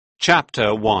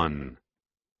Chapter 1.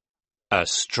 A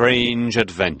Strange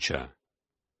Adventure.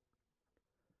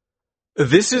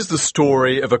 This is the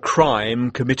story of a crime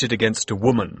committed against a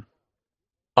woman.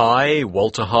 I,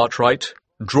 Walter Hartright,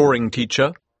 drawing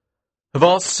teacher, have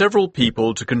asked several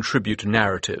people to contribute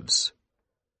narratives.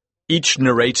 Each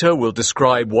narrator will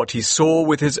describe what he saw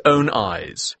with his own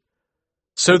eyes,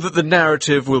 so that the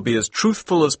narrative will be as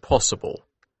truthful as possible,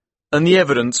 and the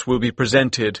evidence will be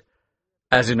presented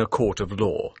as in a court of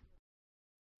law.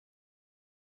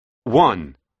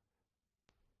 1.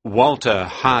 Walter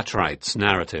Hartright's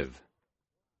narrative.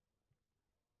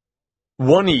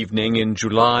 One evening in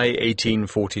July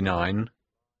 1849,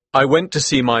 I went to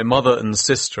see my mother and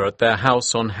sister at their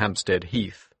house on Hampstead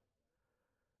Heath.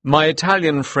 My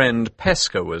Italian friend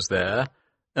Pesca was there,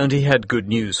 and he had good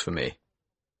news for me.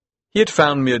 He had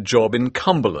found me a job in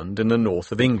Cumberland in the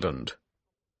north of England.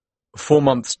 4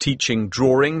 months teaching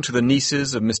drawing to the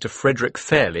nieces of Mr. Frederick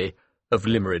Fairley of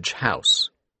Limmeridge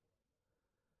House.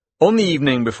 On the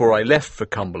evening before I left for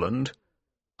Cumberland,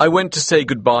 I went to say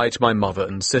goodbye to my mother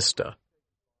and sister.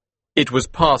 It was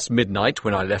past midnight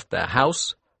when I left their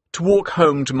house to walk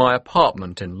home to my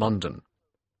apartment in London.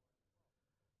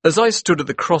 As I stood at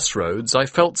the crossroads, I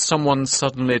felt someone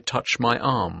suddenly touch my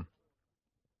arm.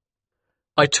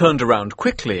 I turned around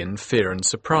quickly in fear and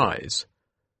surprise.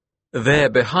 There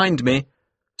behind me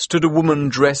stood a woman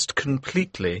dressed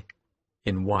completely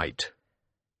in white.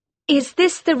 "Is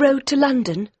this the road to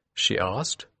London?" she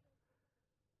asked.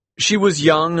 She was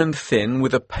young and thin,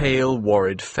 with a pale,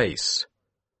 worried face.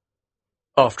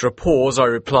 After a pause, I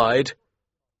replied,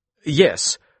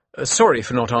 "Yes, sorry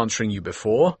for not answering you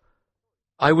before.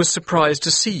 I was surprised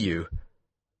to see you.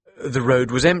 The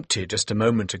road was empty just a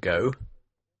moment ago."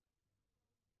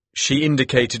 She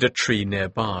indicated a tree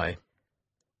nearby.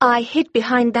 "I hid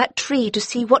behind that tree to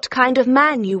see what kind of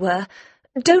man you were.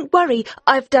 Don't worry,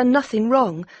 I've done nothing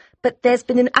wrong, but there's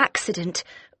been an accident.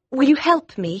 Will you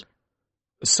help me?"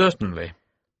 "Certainly."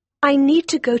 "I need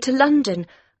to go to London.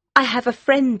 I have a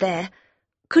friend there.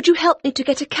 Could you help me to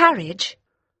get a carriage?"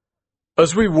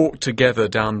 As we walked together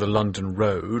down the London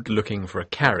road looking for a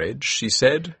carriage, she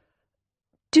said,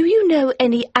 "Do you know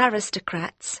any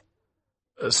aristocrats?"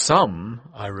 "Some,"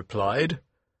 I replied,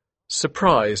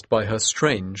 surprised by her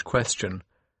strange question.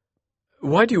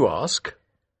 "Why do you ask?"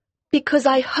 "Because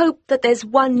I hope that there's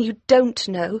one you don't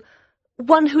know,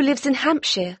 one who lives in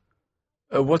Hampshire."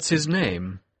 What's his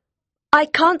name?" "I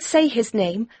can't say his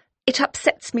name. It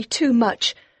upsets me too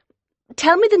much.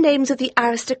 Tell me the names of the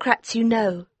aristocrats you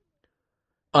know."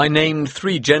 I named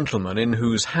 3 gentlemen in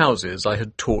whose houses I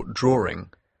had taught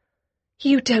drawing.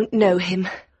 "You don't know him,"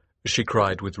 she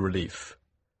cried with relief.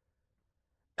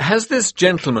 "Has this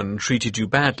gentleman treated you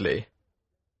badly?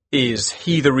 Is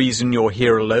he the reason you're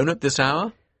here alone at this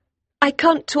hour?" "I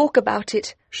can't talk about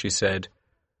it," she said.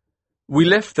 We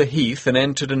left the heath and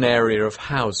entered an area of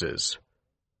houses.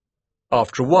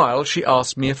 After a while, she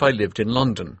asked me if I lived in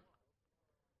London.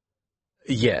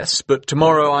 "Yes, but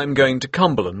tomorrow I'm going to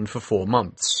Cumberland for 4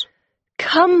 months.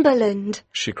 "Cumberland!"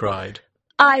 she cried.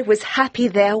 "I was happy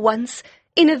there once,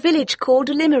 in a village called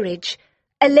Limmeridge.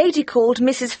 A lady called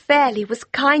Mrs. Fairley was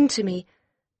kind to me,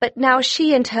 but now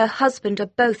she and her husband are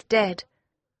both dead."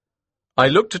 I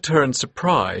looked at her in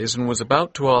surprise and was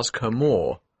about to ask her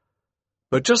more,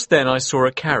 but just then I saw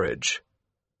a carriage.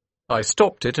 I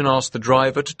stopped it and asked the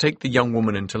driver to take the young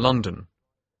woman into London.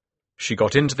 She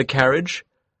got into the carriage,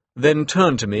 then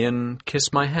turned to me and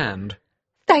kissed my hand.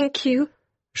 "Thank you,"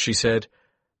 she said.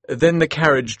 Then the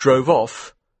carriage drove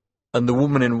off, and the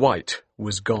woman in white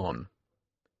was gone.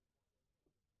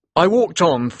 I walked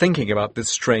on thinking about this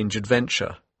strange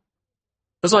adventure.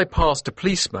 As I passed a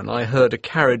policeman, I heard a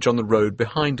carriage on the road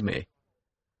behind me.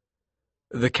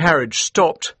 The carriage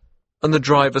stopped, and the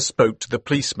driver spoke to the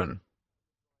policeman.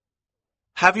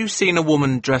 "Have you seen a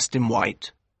woman dressed in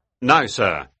white?" No,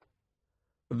 sir.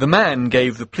 The man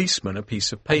gave the policeman a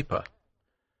piece of paper.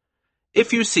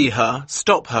 "If you see her,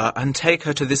 stop her and take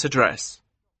her to this address."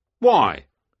 Why?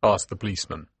 Asked the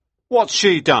policeman. What's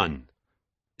she done?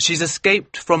 "She's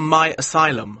escaped from my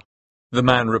asylum." The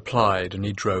man replied, and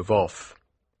he drove off.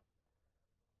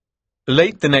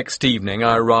 Late the next evening,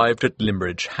 I arrived at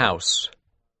Limmeridge House.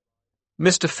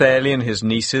 Mr. Fairley and his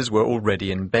nieces were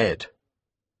already in bed.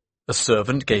 A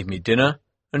servant gave me dinner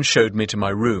and showed me to my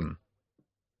room.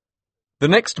 The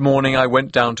next morning I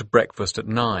went down to breakfast at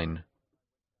 9.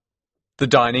 The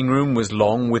dining room was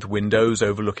long with windows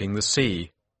overlooking the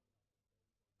sea.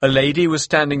 A lady was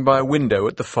standing by a window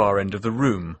at the far end of the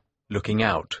room, looking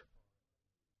out.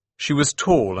 She was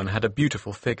tall and had a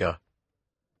beautiful figure.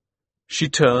 She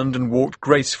turned and walked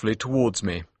gracefully towards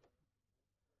me.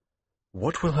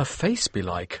 "What will her face be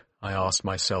like?" I asked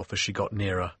myself as she got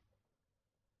nearer.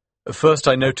 At first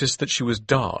I noticed that she was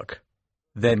dark,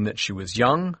 then that she was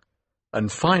young,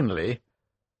 and finally,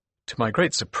 to my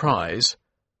great surprise,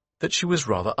 that she was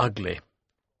rather ugly.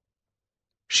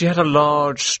 She had a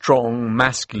large, strong,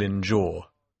 masculine jaw.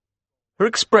 Her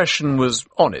expression was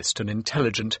honest and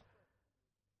intelligent,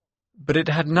 but it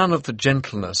had none of the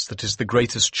gentleness that is the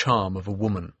greatest charm of a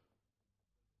woman.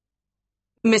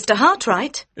 Mr.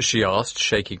 Hartright? She asked,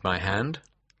 shaking my hand.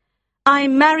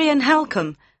 I'm Marian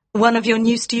Halcombe, one of your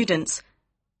new students.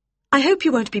 I hope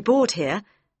you won't be bored here.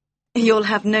 You'll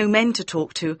have no men to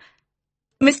talk to.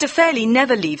 Mr. Fairley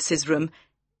never leaves his room.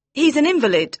 He's an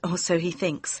invalid, or so he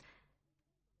thinks.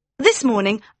 This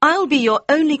morning, I'll be your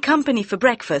only company for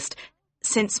breakfast,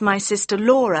 since my sister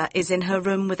Laura is in her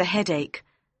room with a headache.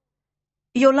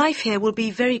 Your life here will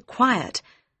be very quiet.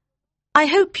 I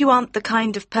hope you aren't the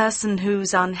kind of person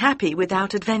who's unhappy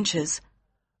without adventures.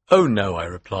 Oh, no, I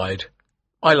replied.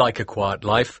 I like a quiet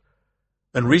life,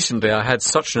 and recently I had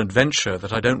such an adventure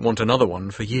that I don't want another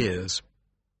one for years.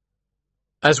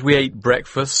 As we ate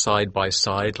breakfast side by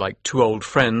side like two old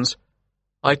friends,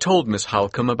 I told Miss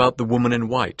Halcombe about the woman in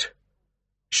white.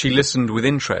 She listened with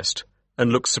interest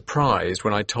and looked surprised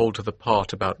when I told her the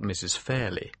part about Mrs.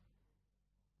 Fairley.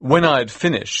 When I had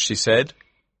finished, she said,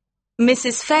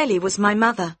 Mrs. Fairley was my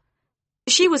mother.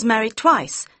 She was married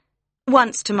twice,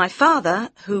 once to my father,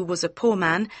 who was a poor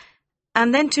man,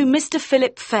 and then to Mr.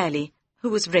 Philip Fairley, who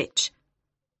was rich.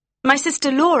 My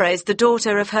sister Laura is the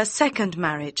daughter of her second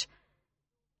marriage.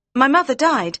 My mother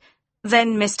died,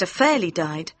 then Mr. Fairley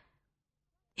died.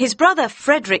 His brother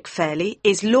Frederick Fairley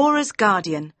is Laura's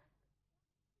guardian.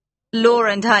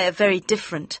 Laura and I are very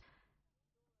different.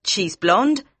 She's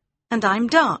blonde, and I'm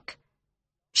dark.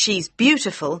 She's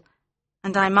beautiful,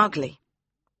 and I'm ugly.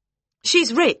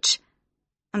 She's rich,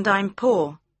 and I'm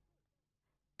poor.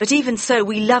 But even so,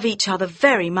 we love each other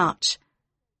very much.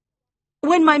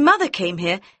 When my mother came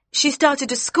here, she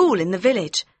started a school in the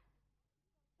village.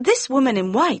 This woman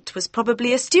in white was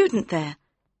probably a student there.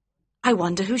 I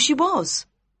wonder who she was.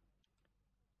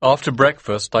 After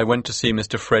breakfast, I went to see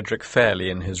Mr. Frederick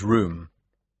Fairley in his room.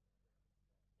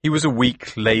 He was a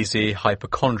weak, lazy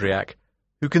hypochondriac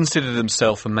who considered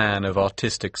himself a man of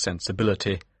artistic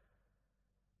sensibility.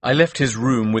 I left his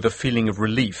room with a feeling of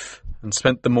relief and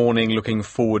spent the morning looking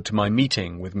forward to my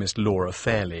meeting with Miss Laura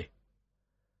Fairley.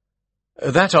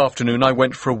 That afternoon I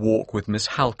went for a walk with Miss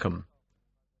Halcombe.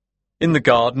 In the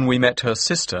garden we met her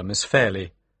sister, Miss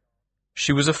Fairley.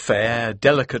 She was a fair,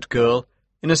 delicate girl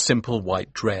in a simple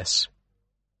white dress.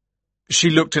 She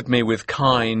looked at me with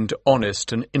kind,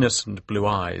 honest and innocent blue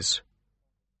eyes.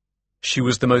 She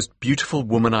was the most beautiful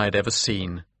woman I had ever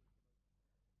seen.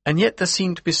 And yet there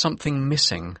seemed to be something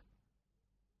missing.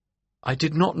 I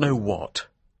did not know what.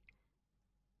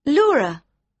 Laura,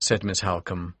 said Miss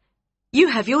Halcombe, you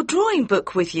have your drawing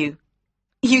book with you.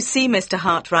 You see, Mr.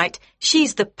 Hartright,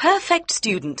 she's the perfect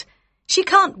student. She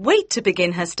can't wait to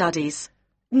begin her studies.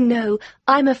 No,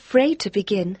 I'm afraid to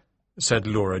begin, said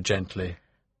Laura gently.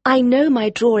 I know my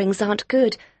drawings aren't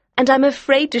good, and I'm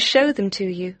afraid to show them to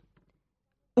you.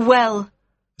 Well,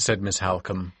 said Miss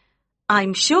Halcombe,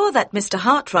 I'm sure that Mr.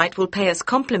 Hartright will pay us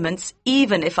compliments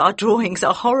even if our drawings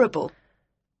are horrible.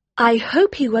 I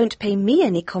hope he won't pay me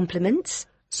any compliments,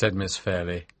 said Miss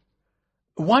Fairley.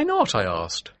 Why not? I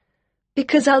asked.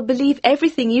 Because I'll believe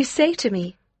everything you say to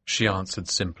me, she answered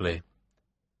simply.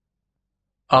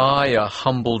 I, a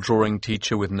humble drawing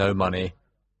teacher with no money,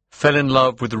 fell in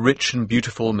love with the rich and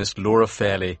beautiful Miss Laura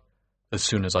Fairley as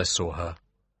soon as I saw her.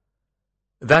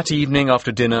 That evening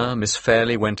after dinner, Miss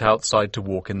Fairley went outside to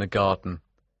walk in the garden.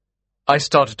 I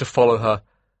started to follow her,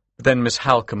 but then Miss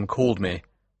Halcombe called me,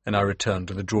 and I returned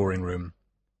to the drawing room.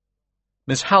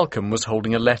 Miss Halcombe was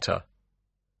holding a letter.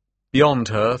 Beyond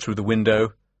her, through the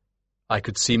window, I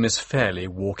could see Miss Fairley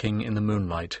walking in the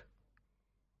moonlight.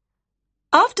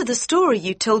 After the story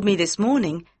you told me this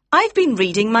morning, I've been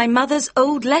reading my mother's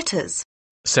old letters,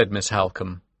 said Miss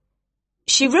Halcombe.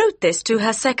 She wrote this to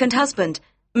her second husband,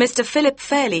 Mr. Philip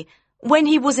Fairley, when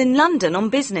he was in London on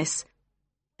business.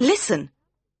 Listen.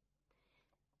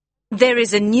 There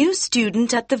is a new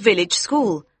student at the village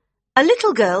school, a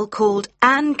little girl called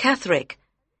Anne Catherick.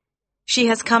 She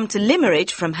has come to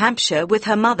Limmeridge from Hampshire with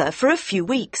her mother for a few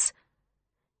weeks.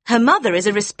 Her mother is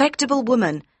a respectable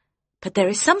woman, but there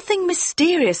is something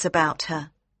mysterious about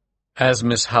her. As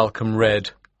Miss Halcombe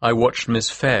read, I watched Miss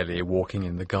Fairley walking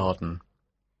in the garden.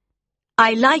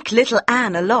 I like little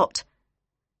Anne a lot.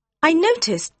 I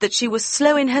noticed that she was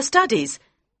slow in her studies,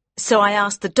 so I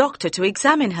asked the doctor to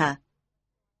examine her.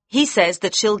 He says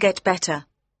that she'll get better.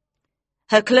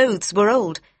 Her clothes were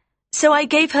old, so I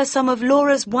gave her some of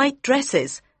Laura's white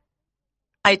dresses.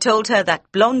 I told her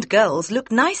that blonde girls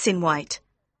look nice in white.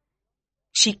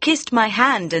 She kissed my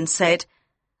hand and said,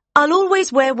 "I'll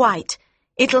always wear white.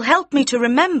 It'll help me to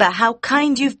remember how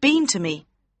kind you've been to me."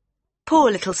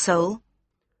 Poor little soul.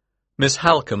 Miss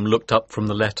Halcombe looked up from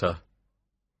the letter.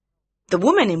 "The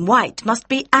woman in white must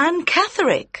be Anne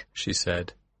Catherick," she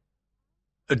said.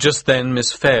 Just then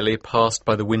Miss Fairley passed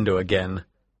by the window again.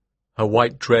 Her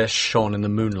white dress shone in the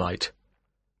moonlight.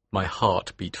 My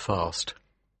heart beat fast.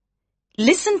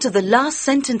 "Listen to the last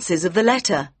sentences of the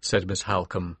letter," said Miss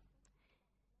Halcombe.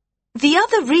 "The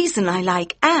other reason I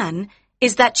like Anne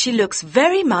is that she looks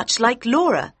very much like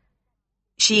Laura.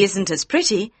 She isn't as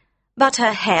pretty, but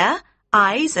her hair,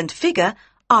 eyes and figure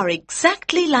are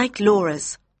exactly like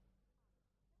Laura's."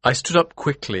 I stood up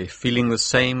quickly, feeling the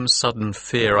same sudden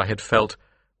fear I had felt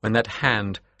when that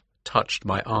hand touched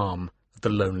my arm at the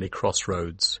lonely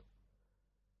crossroads.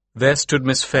 There stood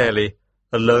Miss Fairley,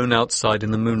 alone outside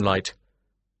in the moonlight,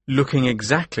 looking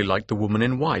exactly like the woman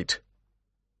in white.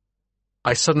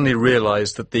 I suddenly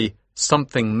realized that the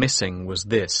something missing was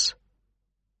this: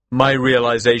 my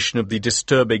realization of the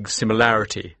disturbing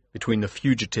similarity between the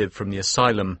fugitive from the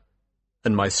asylum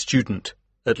and my student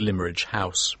at Limmeridge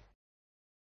House.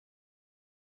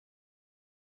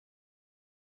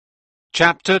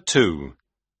 Chapter 2.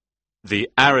 The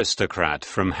Aristocrat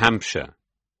from Hampshire.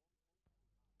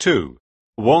 2.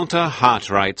 Walter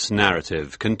Hartright's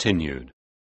narrative continued.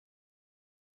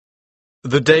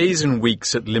 The days and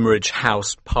weeks at Limmeridge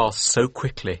House passed so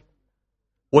quickly.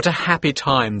 What a happy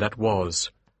time that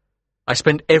was. I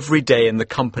spent every day in the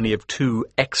company of two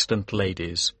excellent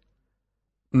ladies.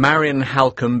 Marian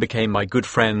Halcombe became my good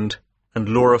friend, and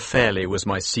Laura Fairley was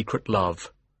my secret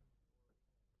love.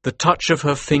 The touch of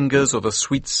her fingers or the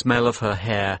sweet smell of her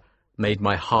hair made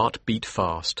my heart beat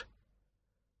fast.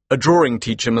 A drawing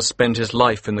teacher must spend his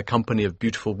life in the company of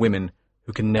beautiful women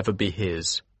who can never be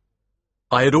his.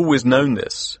 I had always known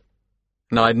this,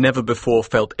 and I had never before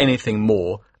felt anything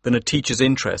more than a teacher's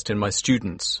interest in my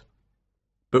students.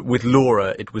 But with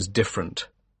Laura it was different.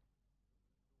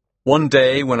 One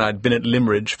day, when I had been at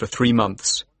Limmeridge for 3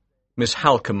 months, Miss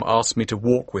Halcombe asked me to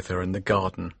walk with her in the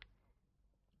garden.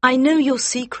 "I know your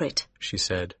secret," she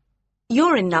said.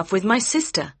 "You're in love with my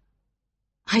sister.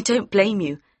 I don't blame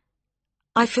you.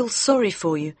 I feel sorry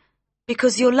for you,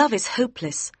 because your love is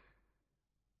hopeless.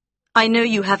 I know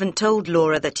you haven't told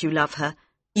Laura that you love her.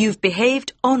 You've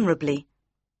behaved honourably.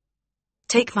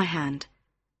 Take my hand.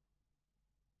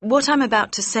 What I'm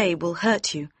about to say will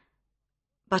hurt you,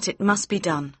 but it must be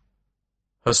done."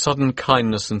 Her sudden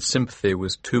kindness and sympathy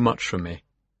was too much for me.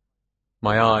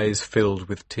 My eyes filled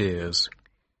with tears.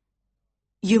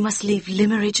 "You must leave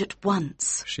Limmeridge at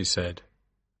once," she said.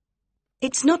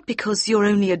 "It's not because you're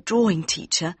only a drawing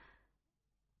teacher,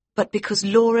 but because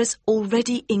Laura's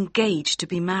already engaged to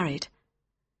be married.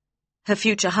 Her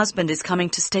future husband is coming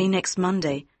to stay next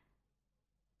Monday.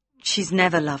 She's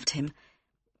never loved him.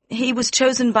 He was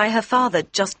chosen by her father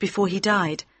just before he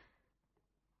died.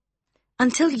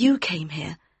 Until you came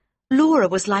here, Laura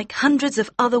was like hundreds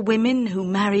of other women who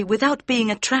marry without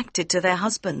being attracted to their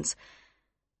husbands.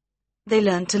 They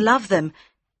learn to love them,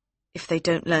 if they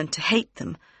don't learn to hate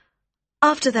them,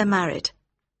 after they're married.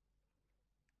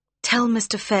 Tell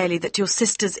Mr. Fairley that your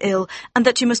sister's ill and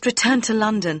that you must return to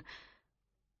London.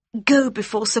 Go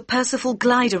before Sir Percival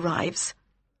Glyde arrives."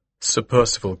 Sir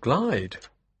Percival Glyde?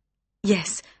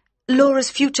 "Yes,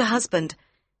 Laura's future husband.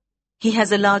 He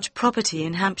has a large property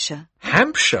in Hampshire."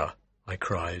 Hampshire? I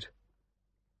cried.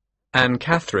 Anne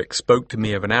Catherick spoke to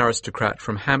me of an aristocrat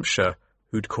from Hampshire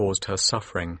who'd caused her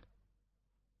suffering.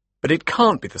 But it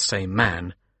can't be the same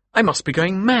man. I must be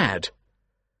going mad.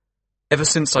 Ever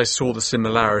since I saw the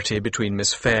similarity between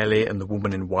Miss Fairley and the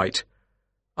woman in white,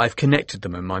 I've connected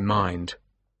them in my mind.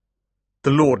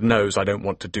 The Lord knows I don't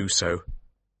want to do so.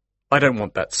 I don't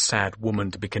want that sad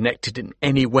woman to be connected in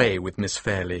any way with Miss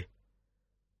Fairley.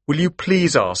 Will you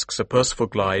please ask Sir Percival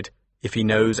Glyde if he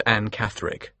knows Anne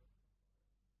Catherick?"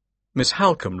 Miss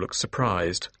Halcombe looked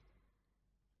surprised.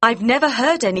 "I've never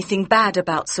heard anything bad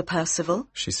about Sir Percival,"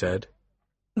 she said.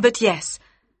 "But yes,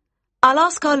 I'll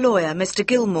ask our lawyer, Mr.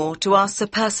 Gilmore, to ask Sir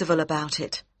Percival about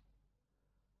it."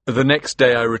 The next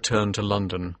day I returned to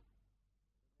London.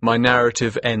 My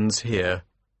narrative ends here,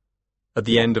 at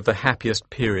the end of the happiest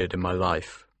period in my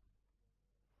life.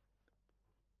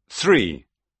 3.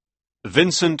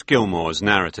 Vincent Gilmore's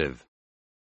narrative.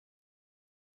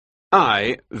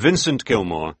 I, Vincent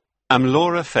Gilmore, am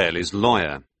Laura Fairley's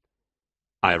lawyer.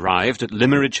 I arrived at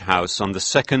Limmeridge House on the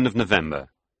 2nd of November.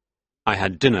 I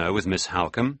had dinner with Miss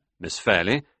Halcombe, Miss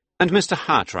Fairley, and Mr.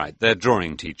 Hartright, their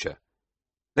drawing teacher.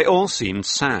 They all seemed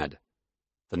sad.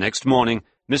 The next morning,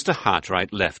 Mr.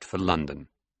 Hartright left for London.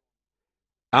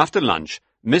 After lunch,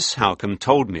 Miss Halcombe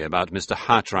told me about Mr.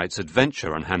 Hartright's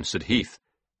adventure on Hampstead Heath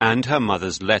and her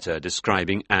mother's letter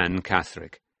describing Anne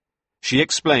Catherick. She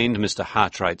explained Mr.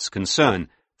 Hartright's concern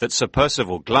that Sir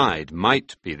Percival Glyde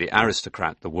might be the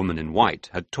aristocrat the woman in white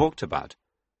had talked about.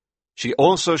 She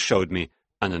also showed me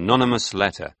an anonymous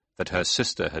letter that her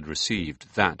sister had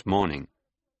received that morning.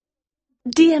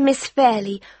 Dear Miss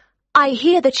Fairley, I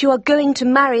hear that you are going to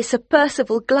marry Sir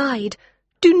Percival Glyde.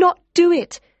 Do not do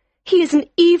it. He is an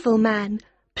evil man.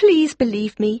 Please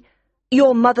believe me.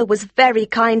 Your mother was very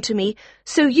kind to me,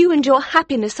 so you and your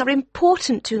happiness are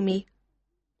important to me.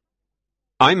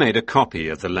 I made a copy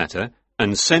of the letter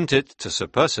and sent it to Sir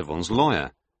Percival's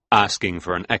lawyer, asking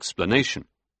for an explanation.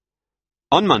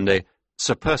 On Monday,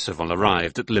 Sir Percival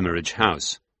arrived at Limmeridge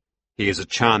House. He is a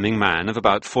charming man of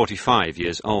about 45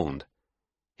 years old.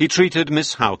 He treated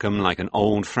Miss Halcombe like an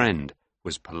old friend,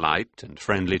 was polite and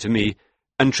friendly to me,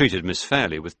 and treated Miss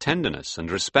Fairley with tenderness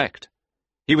and respect.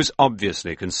 He was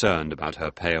obviously concerned about her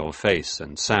pale face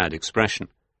and sad expression.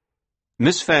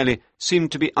 Miss Fairley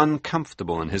seemed to be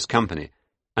uncomfortable in his company,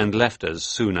 and left us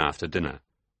soon after dinner.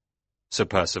 Sir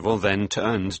Percival then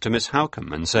turned to Miss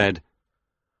Halcombe and said,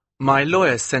 My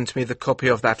lawyer sent me the copy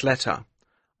of that letter.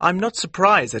 I'm not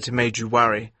surprised that it made you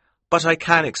worry, but I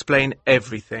can explain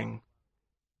everything.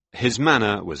 His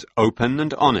manner was open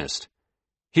and honest.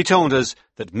 He told us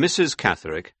that Mrs.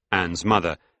 Catherick, Anne's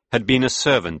mother, had been a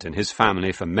servant in his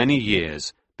family for many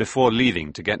years before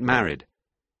leaving to get married.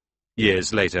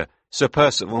 Years later, Sir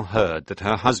Percival heard that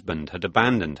her husband had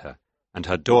abandoned her, and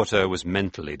her daughter was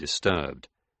mentally disturbed.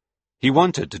 He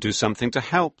wanted to do something to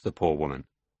help the poor woman.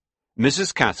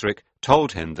 Mrs. Catherick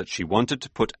told him that she wanted to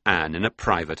put Anne in a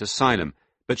private asylum,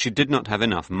 but she did not have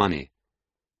enough money.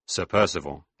 Sir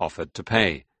Percival offered to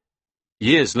pay.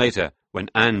 Years later, when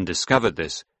Anne discovered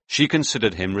this, she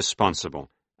considered him responsible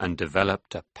and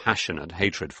developed a passionate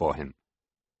hatred for him.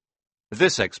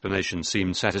 This explanation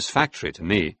seemed satisfactory to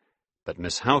me, but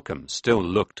Miss Halcombe still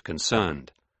looked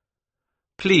concerned.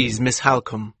 Please, Miss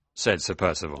Halcombe, said Sir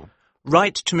Percival,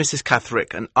 write to Mrs.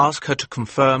 Catherick and ask her to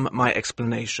confirm my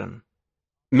explanation.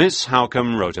 Miss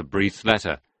Halcombe wrote a brief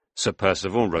letter. Sir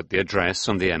Percival wrote the address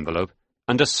on the envelope,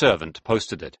 and a servant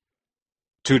posted it.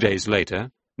 2 days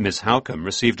later, Miss Halcombe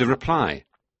received a reply.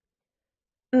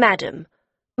 Madam,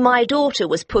 my daughter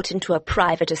was put into a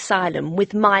private asylum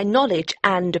with my knowledge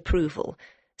and approval.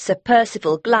 Sir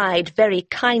Percival Glyde very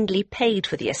kindly paid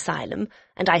for the asylum,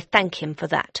 and I thank him for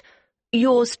that.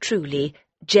 Yours truly,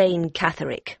 Jane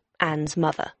Catherick, Anne's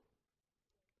mother.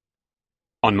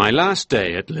 On my last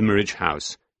day at Limmeridge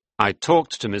House, I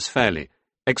talked to Miss Fairley,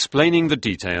 explaining the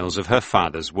details of her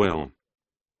father's will.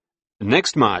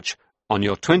 Next March, on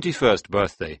your 21st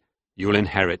birthday, you'll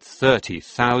inherit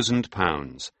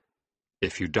 £30,000.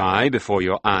 If you die before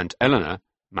your Aunt Eleanor,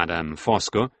 Madame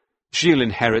Fosco, she'll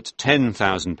inherit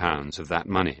 £10,000 of that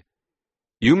money.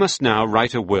 You must now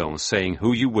write a will saying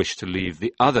who you wish to leave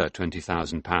the other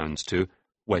 £20,000 to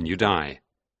when you die.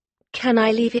 Can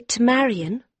I leave it to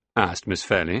Marion? Asked Miss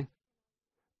Fairley.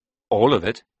 All of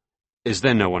it? Is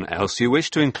there no one else you wish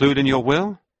to include in your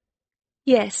will?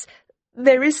 Yes,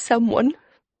 there is someone,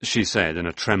 she said in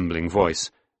a trembling voice,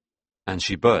 and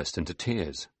she burst into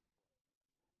tears.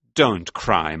 Don't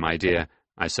cry, my dear,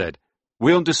 I said.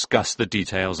 We'll discuss the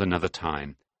details another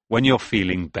time, when you're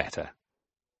feeling better.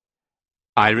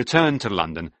 I returned to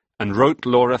London and wrote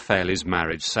Laura Fairley's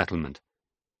marriage settlement.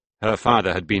 Her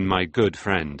father had been my good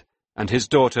friend, and his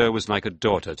daughter was like a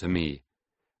daughter to me.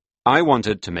 I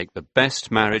wanted to make the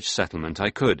best marriage settlement I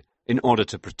could in order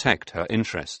to protect her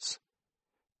interests.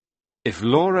 If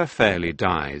Laura Fairley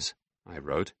dies, I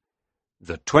wrote,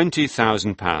 the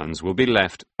 £20,000 will be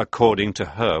left according to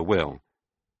her will.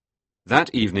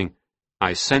 That evening,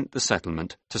 I sent the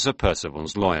settlement to Sir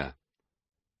Percival's lawyer.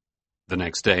 The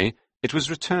next day, it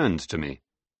was returned to me.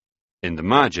 In the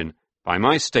margin, by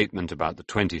my statement about the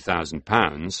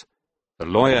 £20,000, the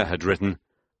lawyer had written,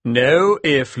 No,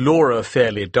 if Laura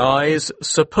Fairley dies,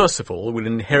 Sir Percival will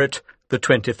inherit the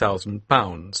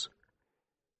 £20,000.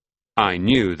 I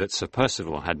knew that Sir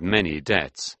Percival had many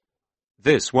debts.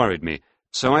 This worried me,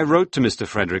 so I wrote to Mr.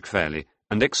 Frederick Fairley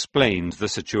and explained the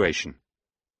situation.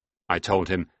 I told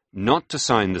him not to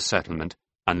sign the settlement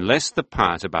unless the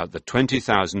part about the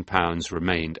 £20,000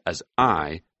 remained as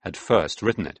I had first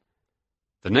written it.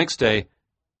 The next day,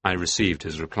 I received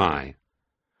his reply.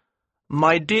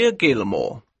 My dear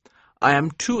Gilmore, I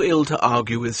am too ill to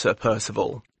argue with Sir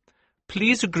Percival.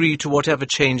 Please agree to whatever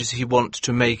changes he wants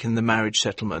to make in the marriage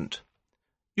settlement.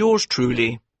 Yours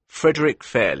truly, Frederick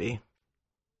Fairley.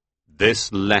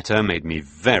 This letter made me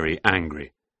very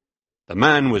angry. The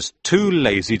man was too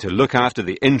lazy to look after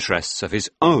the interests of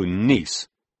his own niece.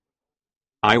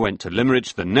 I went to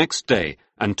Limmeridge the next day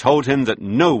and told him that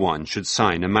no one should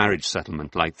sign a marriage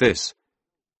settlement like this.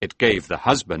 It gave the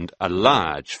husband a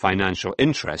large financial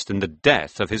interest in the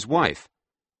death of his wife.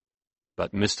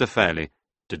 But Mr. Fairley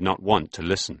did not want to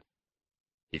listen.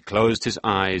 He closed his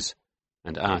eyes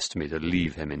and asked me to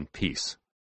leave him in peace.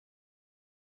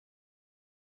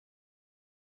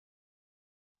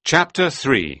 Chapter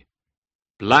 3.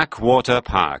 Blackwater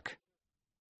Park.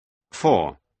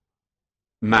 4.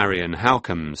 Marian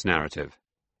Halcome's narrative.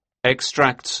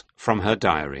 Extracts from her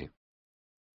diary.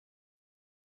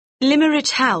 Limmeridge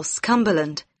House,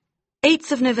 Cumberland,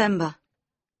 8th of November.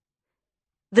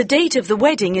 The date of the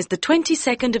wedding is the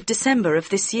 22nd of December of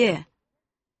this year.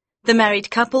 The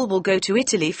married couple will go to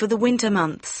Italy for the winter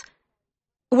months.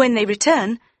 When they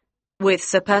return, with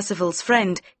Sir Percival's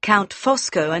friend, Count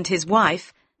Fosco, and his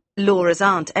wife, Laura's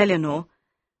aunt Eleanor,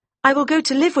 I will go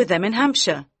to live with them in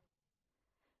Hampshire.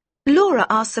 Laura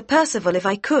asked Sir Percival if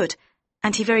I could,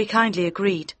 and he very kindly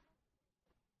agreed.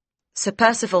 Sir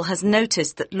Percival has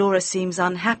noticed that Laura seems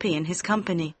unhappy in his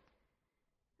company.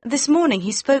 This morning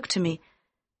he spoke to me,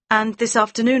 and this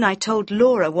afternoon I told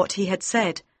Laura what he had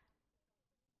said.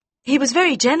 He was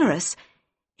very generous.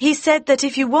 He said that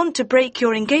if you want to break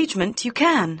your engagement, you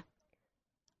can.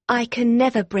 I can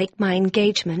never break my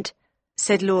engagement,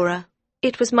 said Laura.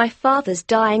 It was my father's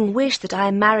dying wish that I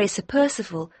marry Sir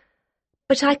Percival,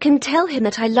 but I can tell him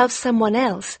that I love someone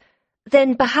else.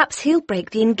 Then perhaps he'll break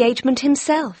the engagement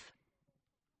himself.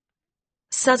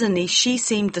 Suddenly she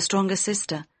seemed the stronger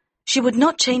sister. She would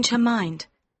not change her mind.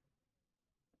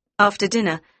 After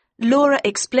dinner, Laura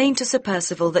explained to Sir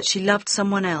Percival that she loved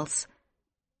someone else.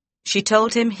 She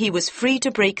told him he was free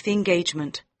to break the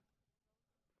engagement.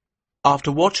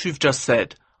 After what you've just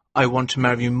said, I want to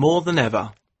marry you more than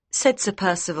ever, said Sir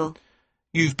Percival.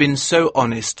 You've been so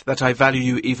honest that I value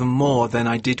you even more than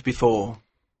I did before.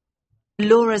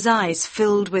 Laura's eyes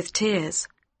filled with tears.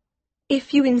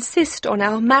 If you insist on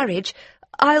our marriage,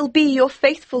 I'll be your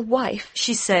faithful wife,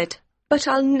 she said. But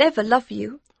I'll never love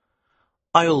you.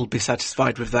 I'll be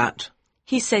satisfied with that,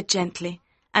 he said gently,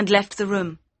 and left the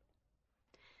room.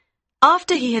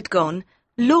 After he had gone,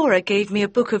 Laura gave me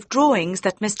a book of drawings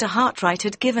that Mr. Hartright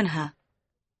had given her.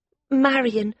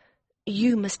 Marian,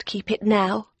 you must keep it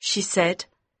now, she said.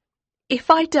 If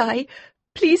I die,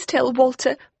 please tell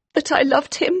Walter that I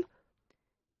loved him.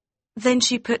 Then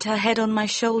she put her head on my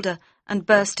shoulder and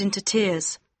burst into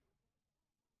tears.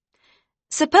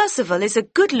 Sir Percival is a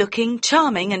good-looking,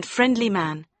 charming and friendly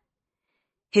man.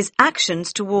 His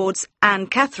actions towards Anne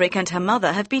Catherick and her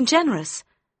mother have been generous.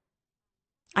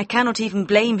 I cannot even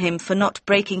blame him for not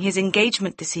breaking his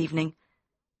engagement this evening.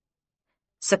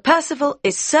 Sir Percival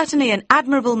is certainly an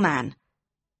admirable man,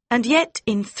 and yet,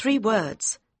 in 3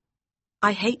 words,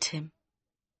 I hate him.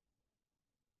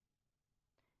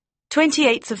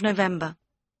 28th of November.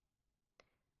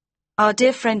 Our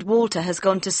dear friend Walter has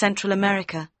gone to Central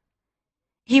America.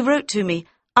 He wrote to me,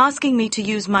 asking me to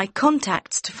use my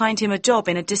contacts to find him a job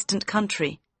in a distant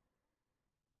country.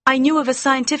 I knew of a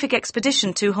scientific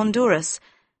expedition to Honduras.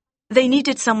 They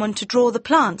needed someone to draw the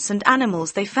plants and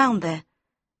animals they found there.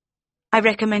 I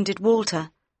recommended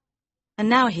Walter, and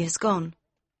now he has gone.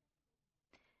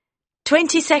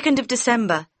 22nd of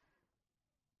December.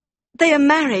 They are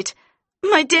married.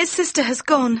 My dear sister has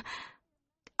gone.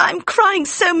 I'm crying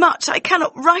so much I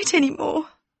cannot write any more.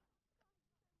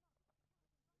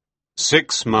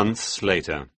 6 months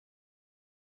later.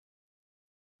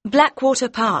 Blackwater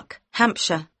Park,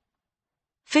 Hampshire,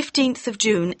 15th of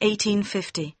June,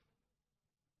 1850.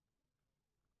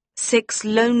 6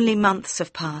 lonely months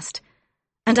have passed,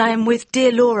 and I am with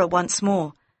dear Laura once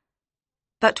more.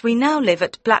 But we now live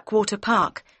at Blackwater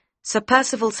Park, Sir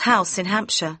Percival's house in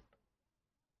Hampshire.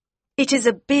 It is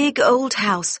a big old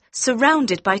house,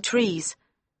 surrounded by trees.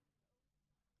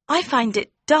 I find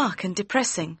it dark and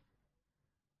depressing.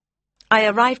 I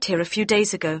arrived here a few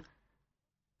days ago.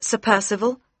 Sir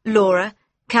Percival, Laura,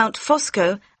 Count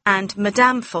Fosco, and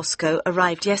Madame Fosco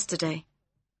arrived yesterday.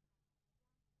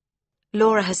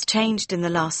 Laura has changed in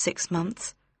the last 6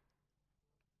 months.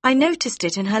 I noticed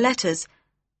it in her letters,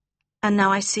 and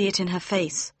now I see it in her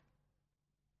face.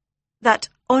 That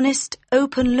honest,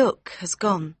 open look has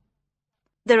gone.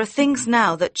 There are things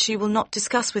now that she will not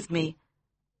discuss with me.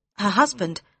 Her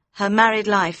husband, her married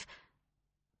life,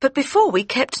 but before we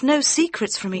kept no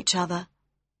secrets from each other.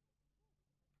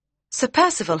 Sir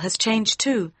Percival has changed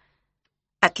too.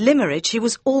 At Limmeridge he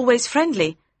was always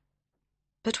friendly,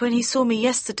 but when he saw me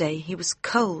yesterday he was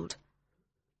cold.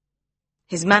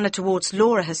 His manner towards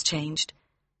Laura has changed.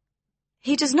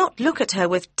 He does not look at her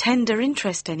with tender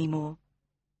interest any more.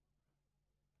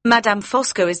 Madame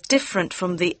Fosco is different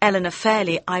from the Eleanor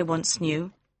Fairley I once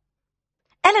knew.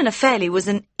 Eleanor Fairley was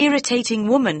an irritating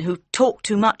woman who talked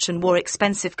too much and wore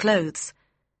expensive clothes.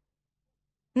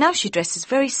 Now she dresses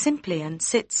very simply and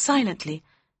sits silently,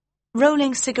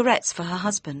 rolling cigarettes for her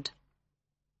husband.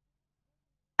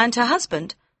 And her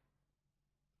husband?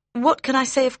 What can I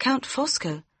say of Count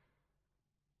Fosco?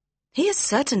 He has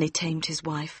certainly tamed his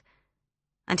wife,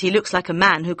 and he looks like a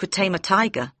man who could tame a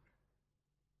tiger.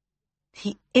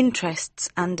 He interests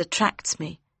and attracts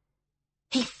me.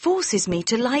 He forces me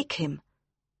to like him.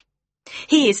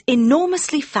 He is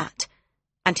enormously fat,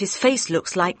 and his face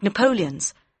looks like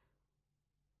Napoleon's.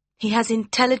 He has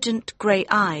intelligent grey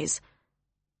eyes.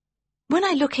 When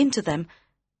I look into them,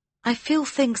 I feel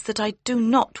things that I do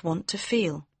not want to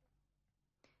feel.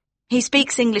 He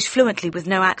speaks English fluently with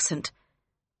no accent.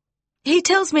 He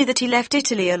tells me that he left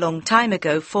Italy a long time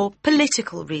ago for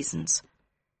political reasons.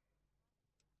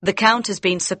 The Count has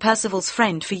been Sir Percival's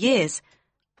friend for years.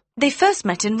 They first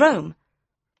met in Rome.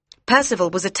 Percival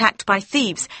was attacked by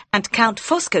thieves, and Count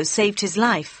Fosco saved his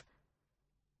life.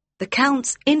 The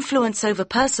Count's influence over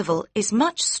Percival is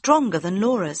much stronger than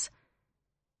Laura's.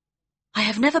 I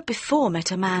have never before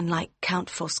met a man like Count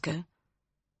Fosco.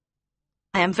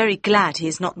 I am very glad he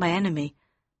is not my enemy.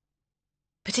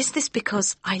 But is this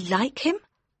because I like him,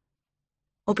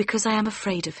 or because I am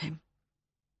afraid of him?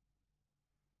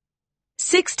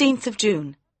 16th of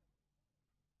June.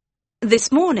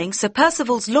 This morning Sir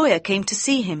Percival's lawyer came to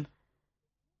see him.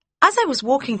 As I was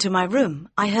walking to my room,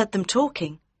 I heard them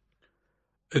talking.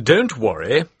 Don't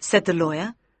worry, said the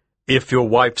lawyer. If your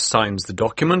wife signs the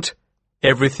document,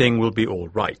 everything will be all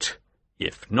right.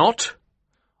 If not...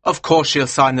 Of course she'll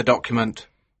sign the document,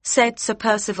 said Sir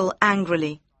Percival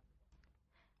angrily.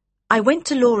 I went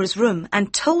to Laura's room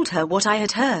and told her what I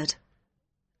had heard.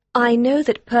 I know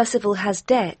that Percival has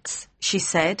debts, she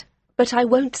said, but I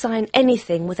won't sign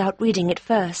anything without reading it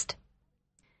first.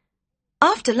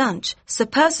 After lunch, Sir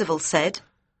Percival said,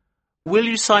 Will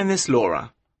you sign this,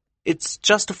 Laura? It's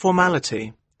just a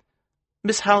formality.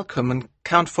 Miss Halcombe and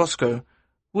Count Fosco,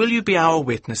 will you be our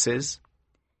witnesses?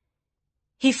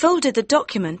 He folded the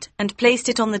document and placed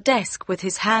it on the desk with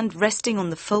his hand resting on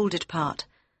the folded part.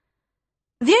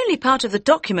 The only part of the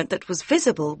document that was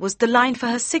visible was the line for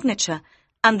her signature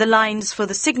and the lines for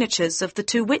the signatures of the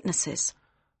two witnesses.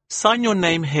 Sign your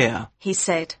name here, he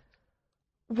said.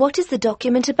 What is the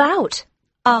document about?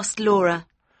 Asked Laura.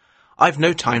 I've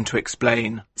no time to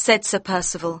explain, said Sir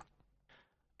Percival.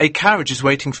 A carriage is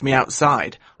waiting for me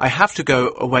outside. I have to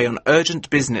go away on urgent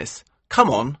business.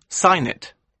 Come on, sign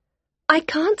it. I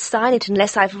can't sign it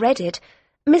unless I've read it.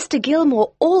 Mr.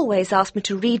 Gilmore always asked me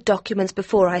to read documents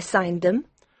before I signed them.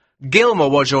 Gilmore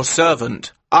was your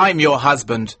servant. I'm your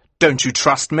husband. Don't you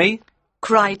trust me?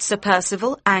 Cried Sir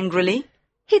Percival angrily.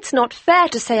 It's not fair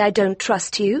to say I don't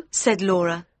trust you, said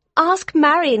Laura. Ask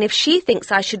Marion if she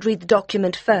thinks I should read the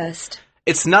document first.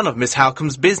 It's none of Miss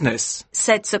Halcombe's business,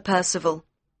 said Sir Percival.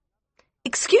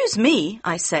 Excuse me,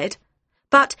 I said,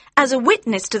 but as a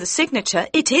witness to the signature,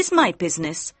 it is my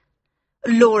business.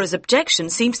 Laura's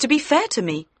objection seems to be fair to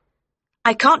me.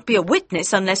 I can't be a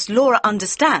witness unless Laura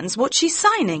understands what she's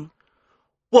signing.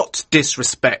 What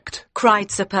disrespect, cried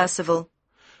Sir Percival.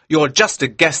 You're just a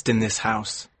guest in this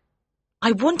house.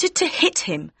 I wanted to hit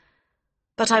him,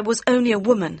 but I was only a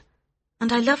woman,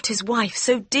 and I loved his wife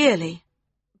so dearly.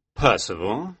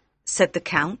 Percival, said the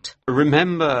Count.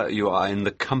 Remember you are in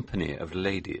the company of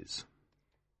ladies.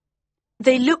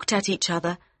 They looked at each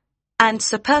other, and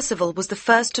Sir Percival was the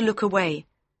first to look away.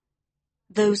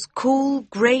 Those cool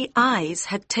grey eyes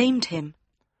had tamed him.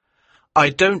 I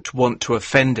don't want to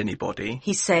offend anybody,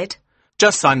 he said.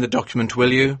 Just sign the document,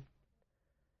 will you?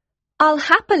 I'll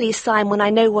happily sign when I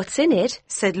know what's in it,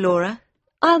 said Laura.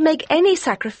 I'll make any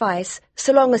sacrifice,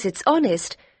 so long as it's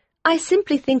honest. I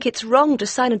simply think it's wrong to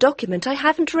sign a document I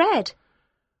haven't read.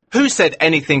 Who said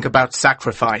anything about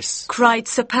sacrifice? Cried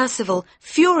Sir Percival,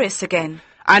 furious again.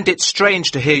 And it's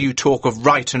strange to hear you talk of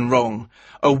right and wrong,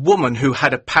 a woman who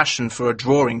had a passion for a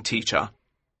drawing teacher.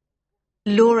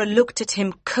 Laura looked at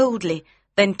him coldly,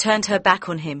 then turned her back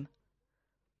on him.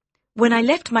 When I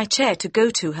left my chair to go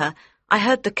to her, I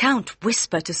heard the Count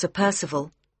whisper to Sir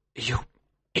Percival, You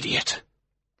idiot.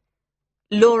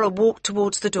 Laura walked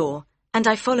towards the door, and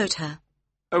I followed her.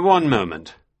 One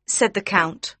moment, said the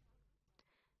Count.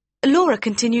 Laura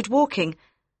continued walking,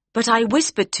 but I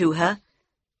whispered to her,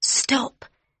 Stop!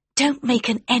 Don't make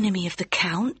an enemy of the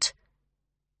Count.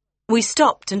 We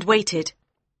stopped and waited.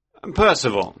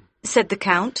 Percival, said the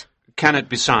Count. Can it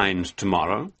be signed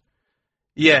tomorrow?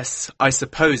 Yes, I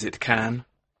suppose it can.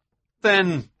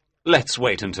 Then let's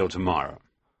wait until tomorrow.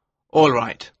 All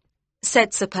right,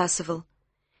 said Sir Percival.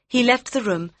 He left the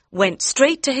room, went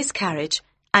straight to his carriage,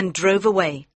 and drove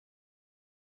away.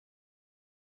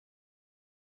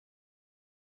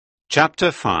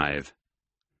 Chapter 5.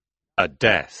 A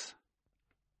Death.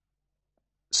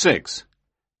 6.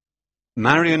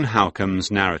 Marion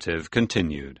Halcombe's narrative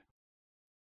continued.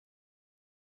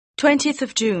 20th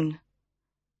of June.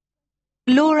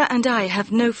 Laura and I have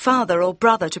no father or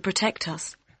brother to protect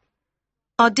us.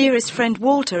 Our dearest friend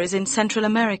Walter is in Central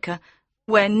America,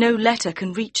 where no letter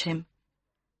can reach him.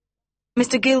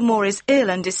 Mr. Gilmore is ill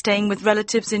and is staying with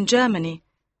relatives in Germany.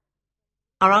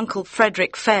 Our Uncle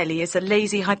Frederick Fairley is a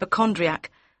lazy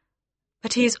hypochondriac,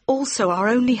 but he is also our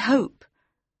only hope.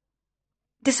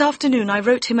 This afternoon I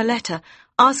wrote him a letter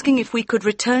asking if we could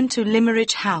return to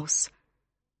Limmeridge House.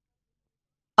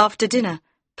 After dinner,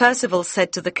 Percival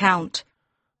said to the Count,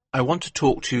 "I want to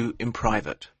talk to you in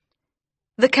private."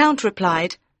 The Count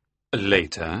replied,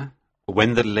 Later,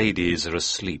 when the ladies are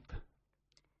asleep.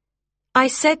 I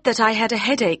said that I had a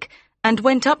headache and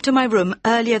went up to my room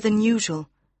earlier than usual.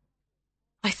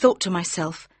 I thought to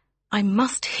myself, I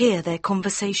must hear their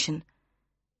conversation.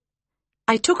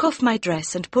 I took off my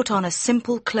dress and put on a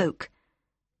simple cloak.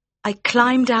 I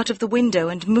climbed out of the window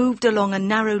and moved along a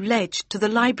narrow ledge to the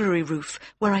library roof,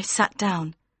 where I sat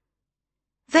down.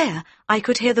 There I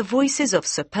could hear the voices of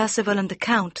Sir Percival and the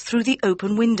Count through the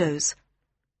open windows.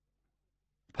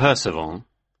 Percival,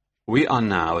 we are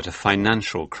now at a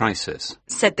financial crisis,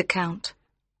 said the Count.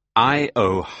 I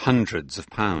owe hundreds of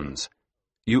pounds.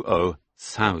 You owe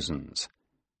thousands.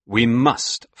 We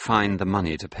must find the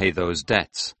money to pay those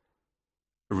debts.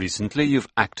 Recently you've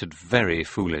acted very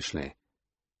foolishly.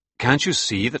 Can't you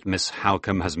see that Miss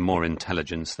Halcombe has more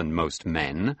intelligence than most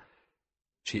men?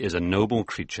 She is a noble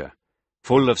creature,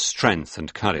 full of strength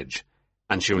and courage,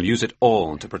 and she'll use it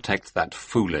all to protect that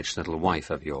foolish little wife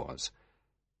of yours.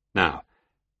 Now,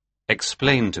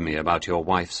 explain to me about your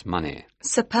wife's money.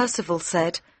 Sir Percival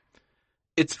said,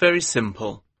 It's very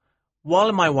simple.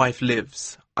 While my wife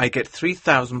lives, I get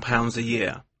 £3,000 a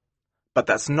year, but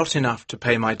that's not enough to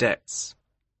pay my debts.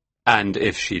 And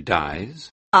if she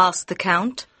dies? Asked the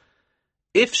Count.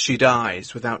 If she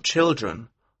dies without children,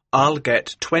 I'll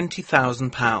get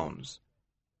 £20,000.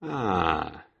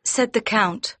 Ah, said the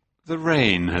Count. the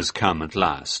rain has come at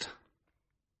last.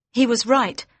 He was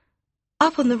right.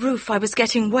 Up on the roof I was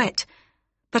getting wet,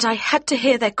 but I had to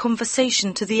hear their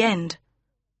conversation to the end.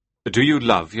 Do you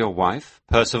love your wife,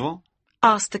 Percival?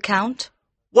 Asked the Count.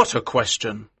 What a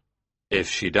question! If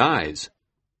she dies,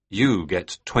 you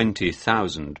get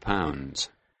 £20,000.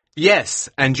 Yes,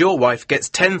 and your wife gets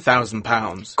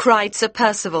 £10,000. Cried Sir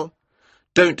Percival.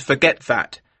 Don't forget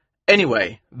that.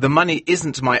 Anyway, the money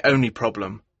isn't my only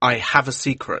problem. I have a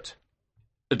secret.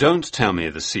 Don't tell me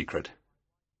the secret.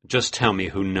 Just tell me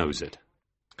who knows it.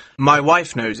 My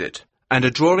wife knows it, and a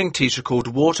drawing teacher called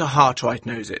Walter Hartright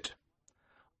knows it.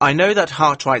 I know that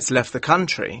Hartright's left the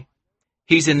country.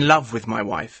 He's in love with my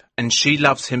wife, and she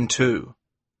loves him too.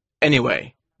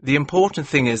 Anyway, the important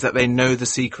thing is that they know the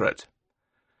secret.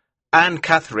 Anne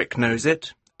Catherick knows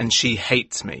it, and she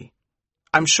hates me.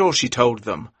 I'm sure she told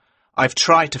them. I've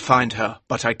tried to find her,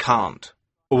 but I can't.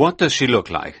 What does she look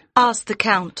like? Asked the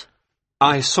Count.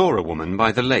 I saw a woman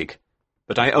by the lake,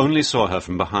 but I only saw her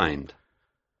from behind.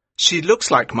 She looks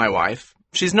like my wife.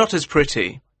 She's not as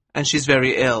pretty, and she's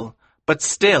very ill, but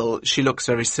still she looks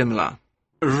very similar.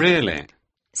 Really?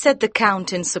 Said the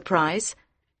Count in surprise.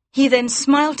 He then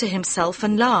smiled to himself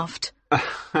and laughed.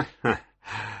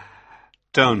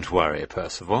 Don't worry,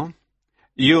 Percival.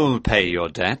 You'll pay your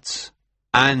debts,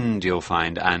 and you'll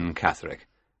find Anne Catherick.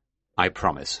 I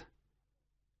promise.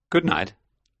 Good night.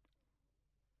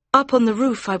 Up on the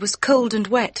roof I was cold and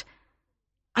wet.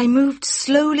 I moved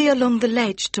slowly along the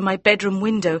ledge to my bedroom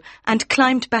window and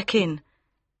climbed back in.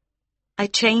 I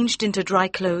changed into dry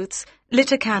clothes,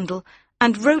 lit a candle,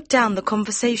 and wrote down the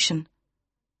conversation.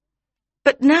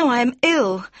 But now I am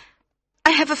ill.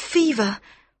 I have a fever.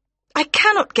 I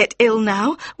cannot get ill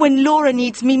now, when Laura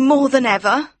needs me more than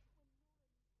ever.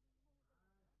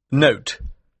 Note: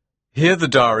 here the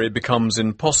diary becomes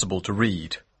impossible to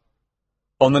read.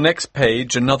 On the next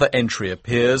page another entry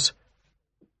appears,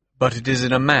 but it is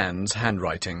in a man's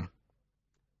handwriting.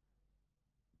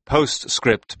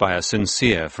 Postscript by a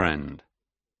sincere friend.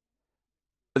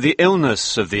 The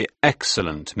illness of the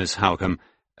excellent Miss Halcombe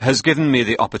has given me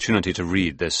the opportunity to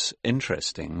read this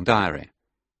interesting diary.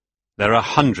 There are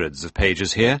hundreds of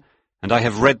pages here, and I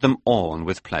have read them all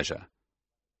with pleasure.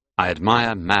 I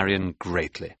admire Marion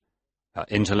greatly. Her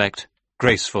intellect,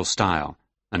 graceful style,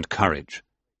 and courage.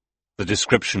 The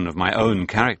description of my own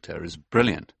character is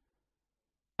brilliant.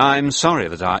 I'm sorry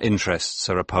that our interests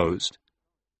are opposed.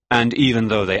 And even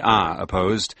though they are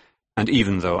opposed, and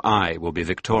even though I will be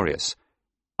victorious,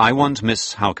 I want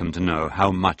Miss Halcombe to know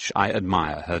how much I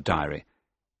admire her diary,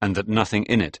 and that nothing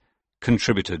in it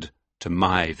contributed to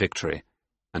my victory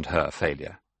and her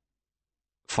failure.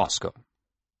 Fosco.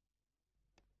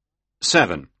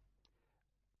 7.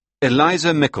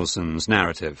 Eliza Mickelson's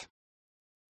narrative.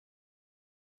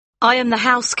 I am the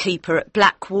housekeeper at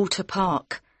Blackwater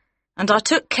Park, and I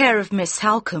took care of Miss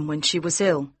Halcombe when she was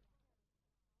ill.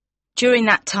 During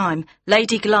that time,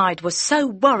 Lady Glyde was so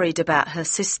worried about her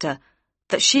sister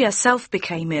that she herself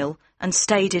became ill and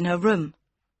stayed in her room.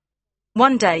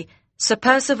 One day, Sir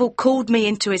Percival called me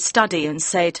into his study and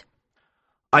said,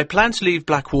 I plan to leave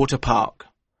Blackwater Park.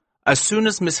 As soon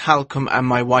as Miss Halcombe and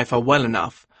my wife are well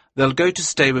enough, they'll go to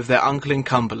stay with their uncle in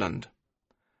Cumberland.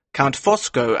 Count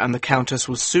Fosco and the Countess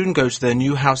will soon go to their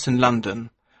new house in London,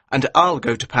 and I'll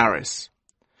go to Paris.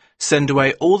 Send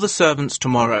away all the servants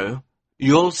tomorrow.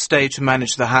 You'll stay to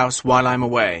manage the house while I'm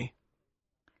away.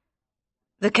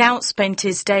 The Count spent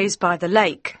his days by the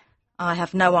lake. I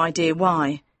have no idea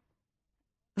why.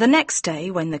 The next day,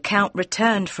 when the Count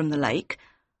returned from the lake,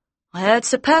 I heard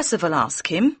Sir Percival ask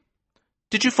him,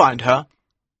 Did you find her?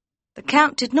 The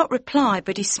Count did not reply,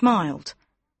 but he smiled.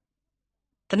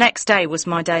 The next day was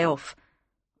my day off.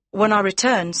 When I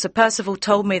returned, Sir Percival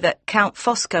told me that Count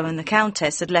Fosco and the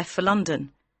Countess had left for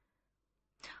London.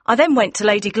 I then went to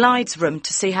Lady Glyde's room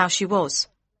to see how she was.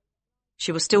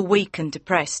 She was still weak and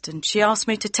depressed, and she asked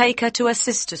me to take her to her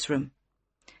sister's room.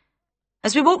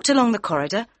 As we walked along the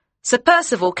corridor, Sir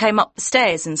Percival came up the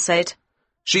stairs and said,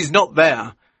 She's not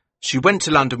there. She went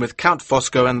to London with Count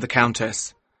Fosco and the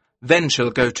Countess. Then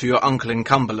she'll go to your uncle in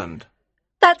Cumberland.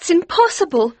 That's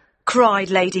impossible, cried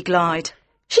Lady Glyde.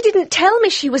 She didn't tell me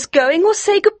she was going or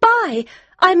say goodbye.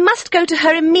 I must go to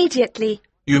her immediately.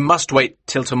 You must wait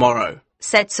till tomorrow,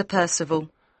 said Sir Percival.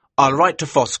 I'll write to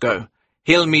Fosco.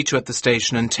 He'll meet you at the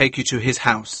station and take you to his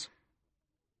house.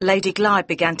 Lady Glyde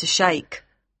began to shake.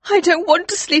 I don't want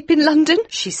to sleep in London,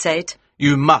 she said.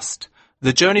 You must.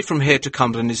 The journey from here to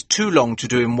Cumberland is too long to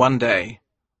do in one day.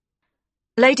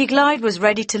 Lady Glyde was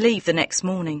ready to leave the next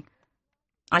morning.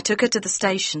 I took her to the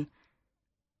station.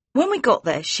 When we got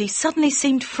there, she suddenly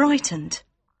seemed frightened.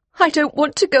 I don't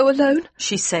want to go alone,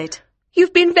 she said.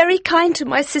 You've been very kind to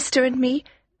my sister and me.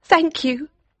 Thank you.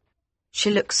 She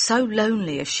looked so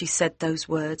lonely as she said those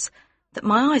words that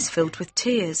my eyes filled with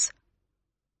tears.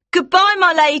 Goodbye,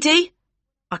 my lady,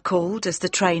 I called as the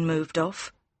train moved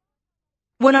off.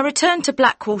 When I returned to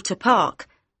Blackwater Park,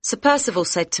 Sir Percival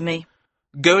said to me,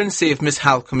 Go and see if Miss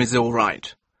Halcombe is all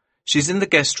right. She's in the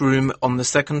guest room on the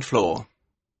second floor.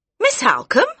 Miss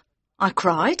Halcombe? I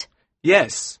cried.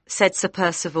 Yes, said Sir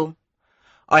Percival.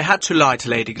 I had to lie to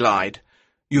Lady Glyde.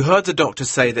 You heard the doctor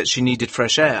say that she needed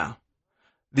fresh air.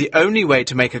 The only way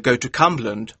to make her go to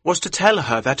Cumberland was to tell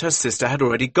her that her sister had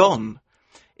already gone.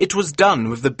 It was done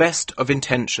with the best of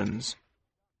intentions.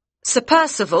 Sir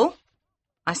Percival,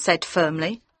 I said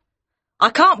firmly,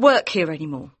 I can't work here any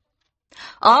more.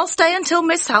 I'll stay until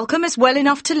Miss Halcombe is well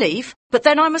enough to leave, but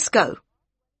then I must go.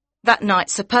 That night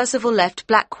Sir Percival left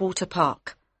Blackwater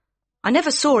Park. I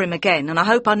never saw him again, and I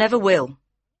hope I never will.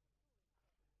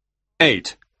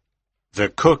 8. The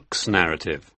Cook's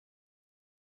Narrative.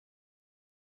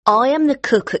 I am the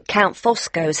cook at Count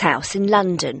Fosco's house in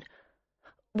London.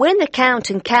 When the Count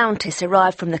and Countess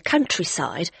arrived from the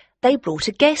countryside, they brought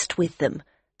a guest with them,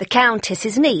 the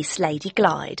Countess's niece, Lady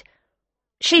Glyde.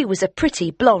 She was a pretty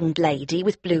blonde lady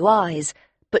with blue eyes,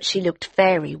 but she looked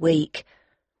very weak.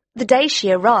 The day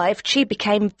she arrived, she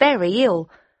became very ill.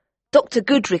 Dr.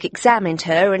 Goodrick examined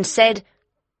her and said,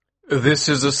 This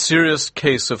is a serious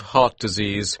case of heart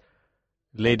disease.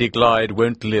 Lady Glyde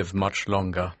won't live much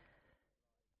longer.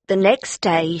 The next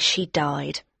day she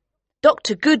died.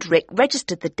 Dr. Goodrick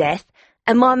registered the death,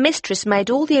 and my mistress made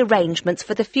all the arrangements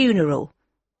for the funeral.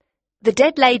 The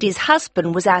dead lady's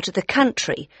husband was out of the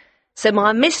country, so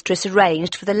my mistress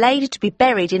arranged for the lady to be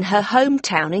buried in her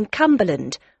hometown in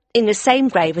Cumberland, in the same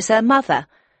grave as her mother.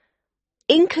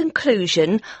 In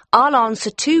conclusion, I'll answer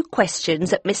 2 questions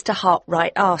that Mr.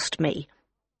 Hartright asked me.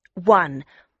 1.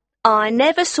 I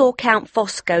never saw Count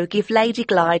Fosco give Lady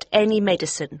Glyde any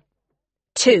medicine.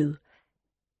 2.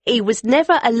 He was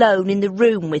never alone in the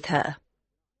room with her.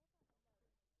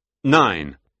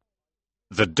 9.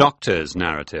 The Doctor's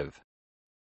Narrative.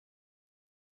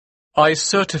 I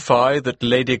certify that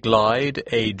Lady Glyde,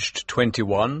 aged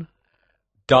 21,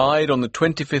 died on the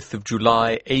 25th of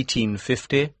July,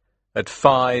 1850, at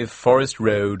 5 Forest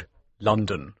Road,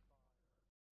 London.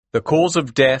 The cause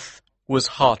of death was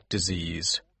heart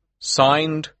disease.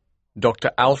 Signed,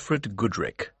 Dr. Alfred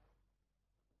Goodrick.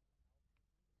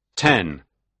 10.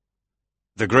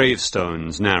 The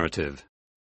Gravestone's Narrative.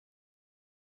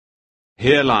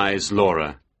 Here lies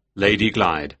Laura, Lady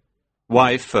Glyde,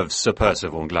 wife of Sir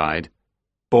Percival Glyde,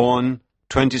 born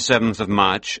 27th of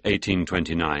March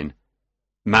 1829,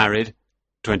 married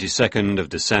 22nd of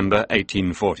December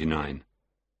 1849,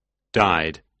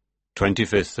 died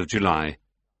 25th of July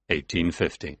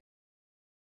 1850.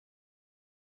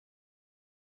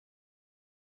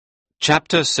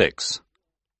 Chapter 6.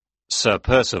 Sir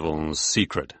Percival's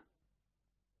Secret.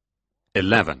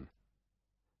 11.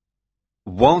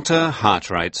 Walter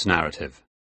Hartright's Narrative.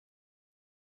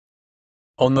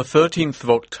 On the 13th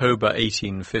of October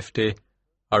 1850,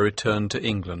 I returned to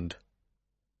England.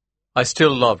 I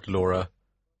still loved Laura,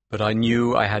 but I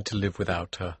knew I had to live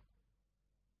without her.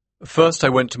 First I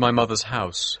went to my mother's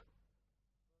house.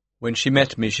 When she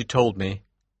met me, she told me,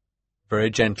 very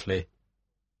gently,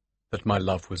 that my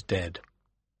love was dead.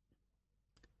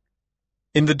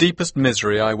 In the deepest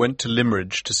misery, I went to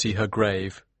Limmeridge to see her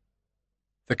grave.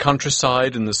 The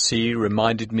countryside and the sea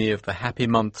reminded me of the happy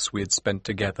months we had spent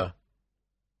together.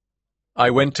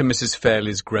 I went to Mrs.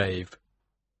 Fairley's grave.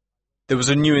 There was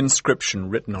a new inscription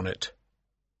written on it.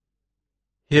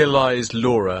 Here lies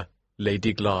Laura,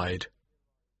 Lady Glyde.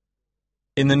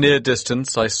 In the near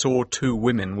distance I saw two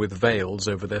women with veils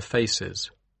over their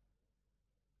faces.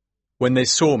 When they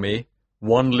saw me,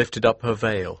 one lifted up her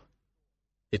veil.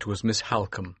 It was Miss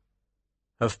Halcombe,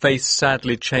 her face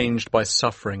sadly changed by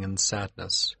suffering and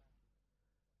sadness.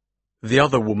 The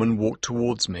other woman walked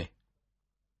towards me.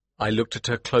 I looked at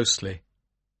her closely.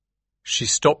 She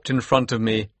stopped in front of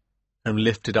me and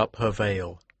lifted up her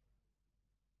veil.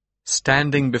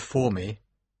 Standing before me,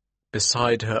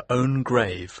 beside her own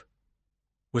grave,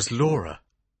 was Laura,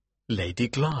 Lady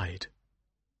Glyde.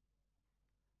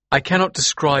 I cannot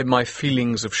describe my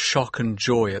feelings of shock and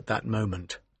joy at that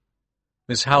moment.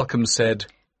 Miss Halcombe said,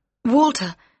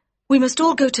 "Walter, we must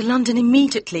all go to London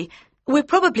immediately. We're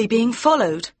probably being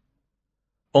followed."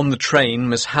 On the train,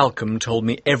 Miss Halcombe told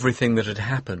me everything that had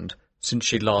happened since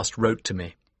she last wrote to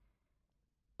me.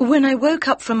 "When I woke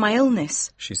up from my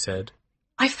illness," she said,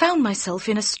 "I found myself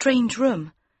in a strange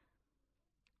room.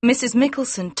 Mrs.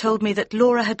 Mickelson told me that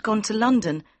Laura had gone to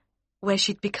London, where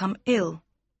she'd become ill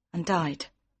and died.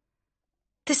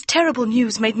 This terrible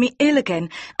news made me ill again,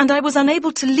 and I was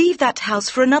unable to leave that house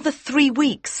for another 3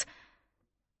 weeks.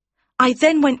 I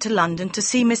then went to London to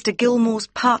see Mr. Gilmore's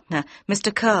partner,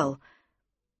 Mr. Curl.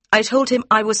 I told him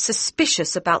I was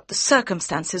suspicious about the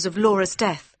circumstances of Laura's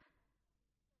death.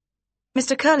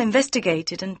 Mr. Curl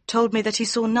investigated and told me that he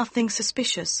saw nothing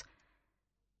suspicious.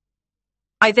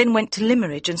 I then went to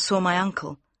Limmeridge and saw my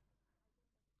uncle.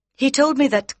 He told me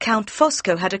that Count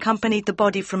Fosco had accompanied the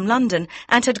body from London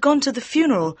and had gone to the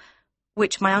funeral,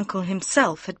 which my uncle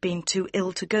himself had been too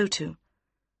ill to go to.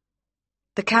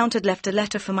 The Count had left a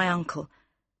letter for my uncle,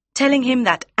 telling him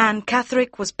that Anne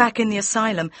Catherick was back in the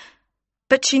asylum,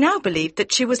 but she now believed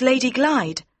that she was Lady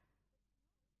Glyde.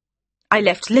 I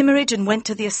left Limmeridge and went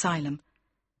to the asylum.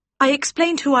 I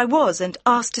explained who I was and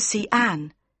asked to see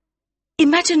Anne.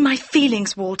 Imagine my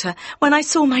feelings, Walter, when I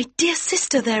saw my dear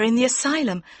sister there in the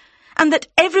asylum, and that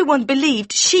everyone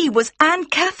believed she was Anne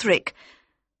Catherick.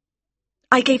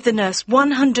 I gave the nurse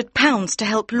 £100 to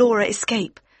help Laura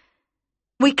escape.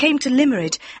 We came to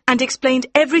Limmeridge and explained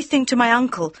everything to my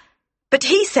uncle, but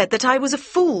he said that I was a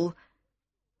fool.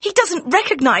 He doesn't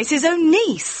recognise his own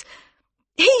niece.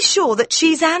 He's sure that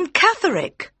she's Anne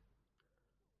Catherick."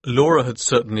 Laura had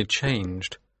certainly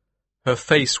changed. Her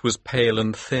face was pale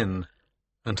and thin,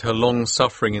 and her long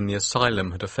suffering in the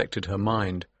asylum had affected her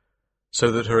mind, so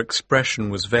that her expression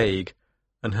was vague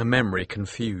and her memory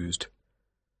confused.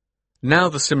 Now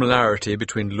the similarity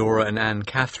between Laura and Anne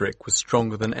Catherick was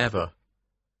stronger than ever.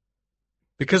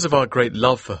 Because of our great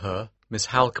love for her, Miss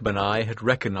Halcombe and I had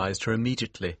recognised her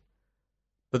immediately.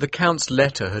 But the Count's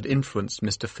letter had influenced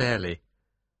Mr. Fairley,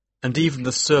 and even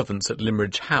the servants at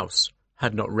Limmeridge House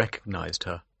had not recognised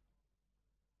her.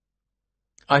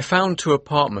 I found 2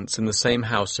 apartments in the same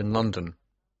house in London.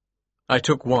 I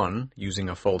took one, using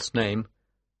a false name,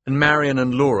 and Marian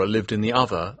and Laura lived in the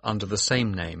other under the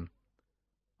same name.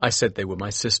 I said they were my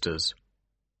sisters.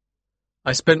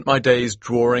 I spent my days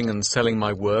drawing and selling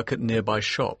my work at nearby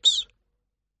shops.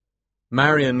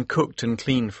 Marian cooked and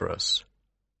cleaned for us.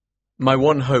 My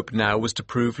one hope now was to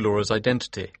prove Laura's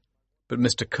identity, but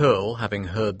Mr. Curl, having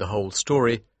heard the whole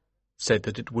story, said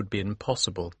that it would be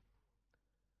impossible.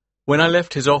 When I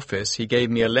left his office, he gave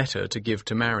me a letter to give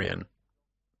to Marian.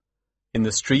 In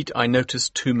the street, I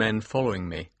noticed 2 men following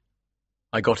me.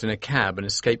 I got in a cab and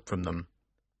escaped from them.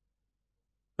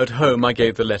 At home, I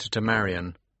gave the letter to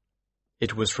Marian.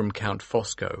 It was from Count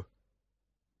Fosco.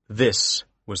 This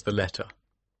was the letter.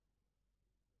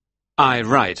 I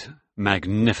write,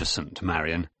 magnificent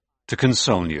Marian, to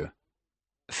console you.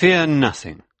 Fear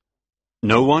nothing.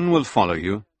 No one will follow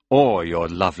you, or your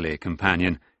lovely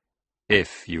companion,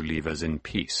 if you leave us in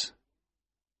peace.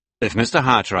 If Mr.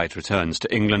 Hartright returns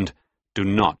to England, do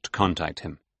not contact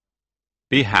him.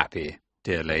 Be happy,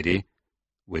 dear lady,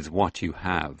 with what you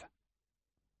have.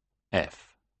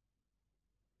 F.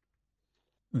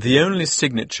 The only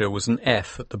signature was an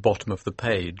F at the bottom of the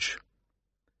page.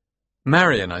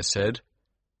 Marian, I said,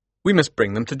 we must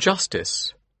bring them to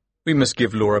justice. We must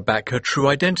give Laura back her true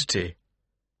identity.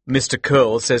 Mr.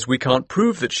 Curl says we can't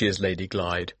prove that she is Lady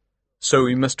Glyde, so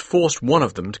we must force one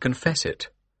of them to confess it.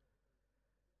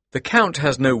 The Count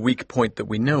has no weak point that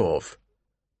we know of,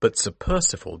 but Sir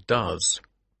Percival does.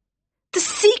 The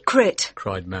secret!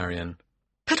 Cried Marian.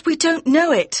 But we don't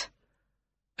know it.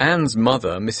 Anne's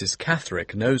mother, Mrs.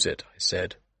 Catherick, knows it, I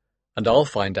said, and I'll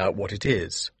find out what it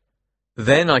is.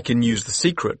 Then I can use the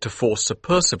secret to force Sir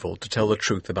Percival to tell the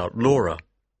truth about Laura.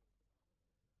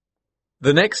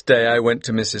 The next day I went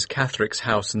to Mrs. Catherick's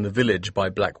house in the village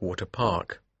by Blackwater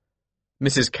Park.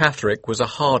 Mrs. Catherick was a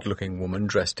hard-looking woman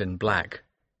dressed in black.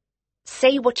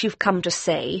 Say what you've come to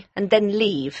say, and then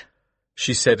leave,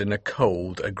 she said in a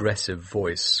cold, aggressive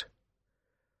voice.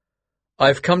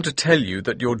 I've come to tell you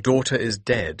that your daughter is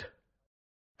dead.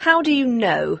 How do you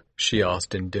know? She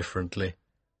asked indifferently.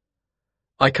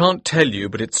 I can't tell you,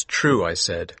 but it's true, I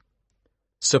said.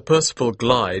 Sir Percival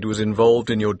Glyde was involved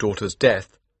in your daughter's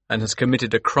death and has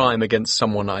committed a crime against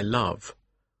someone I love.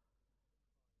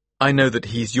 I know that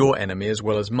he's your enemy as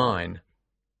well as mine.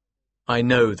 I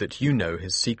know that you know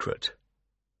his secret.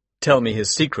 Tell me his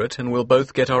secret and we'll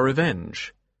both get our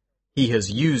revenge. He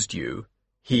has used you,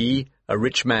 he, a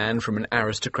rich man from an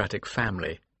aristocratic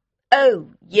family. Oh,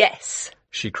 yes,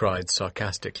 she cried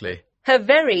sarcastically. A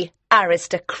very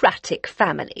aristocratic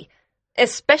family,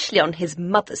 especially on his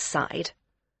mother's side.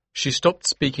 She stopped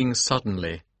speaking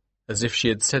suddenly, as if she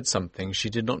had said something she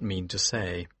did not mean to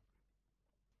say.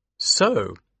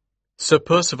 So, Sir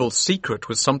Percival's secret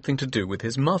was something to do with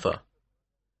his mother.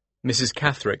 Mrs.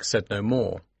 Catherick said no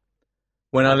more.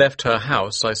 When I left her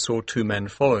house, I saw two men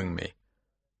following me,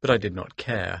 but I did not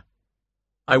care.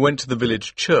 I went to the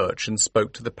village church and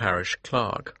spoke to the parish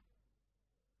clerk.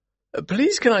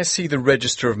 Please can I see the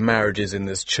register of marriages in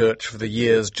this church for the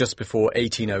years just before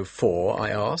 1804, I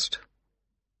asked.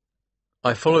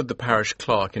 I followed the parish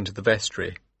clerk into the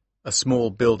vestry, a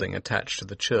small building attached to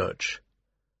the church.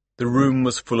 The room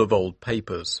was full of old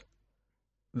papers.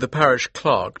 The parish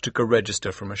clerk took a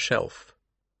register from a shelf.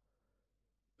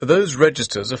 Those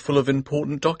registers are full of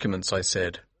important documents, I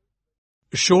said.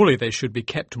 Surely they should be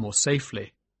kept more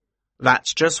safely.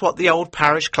 That's just what the old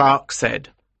parish clerk said,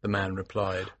 the man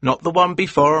replied. Not the one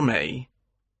before me.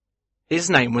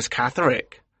 His name was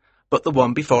Catherick, but the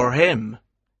one before him.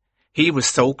 He was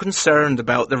so concerned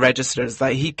about the registers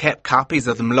that he kept copies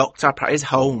of them locked up at his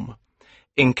home,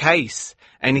 in case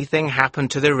anything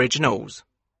happened to the originals.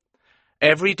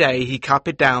 Every day he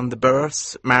copied down the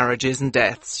births, marriages and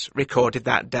deaths recorded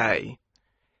that day.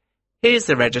 Here's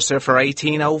the register for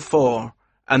 1804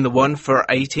 and the one for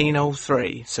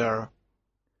 1803, sir.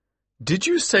 Did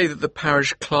you say that the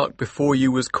parish clerk before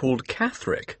you was called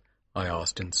Catherick? I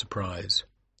asked in surprise.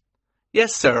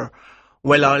 Yes, sir.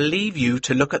 Well, I'll leave you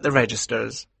to look at the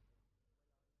registers.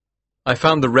 I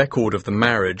found the record of the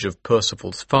marriage of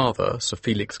Percival's father, Sir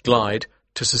Felix Glyde,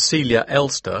 to Cecilia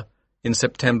Elster in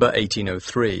September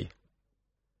 1803.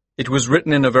 It was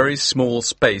written in a very small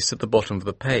space at the bottom of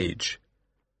the page.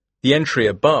 The entry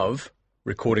above,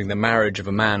 recording the marriage of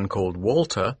a man called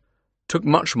Walter, took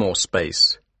much more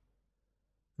space.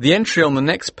 The entry on the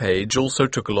next page also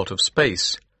took a lot of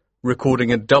space,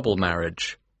 recording a double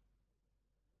marriage.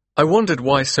 I wondered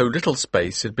why so little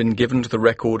space had been given to the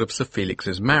record of Sir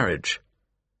Felix's marriage.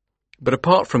 But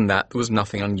apart from that, there was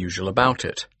nothing unusual about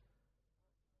it.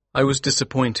 I was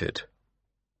disappointed.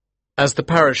 As the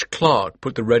parish clerk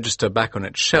put the register back on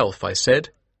its shelf, I said,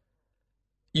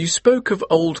 You spoke of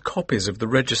old copies of the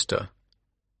register.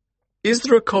 Is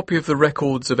there a copy of the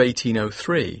records of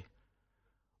 1803?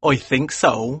 I think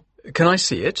so. Can I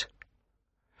see it?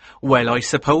 Well, I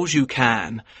suppose you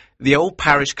can. The old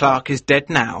parish clerk is dead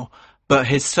now, but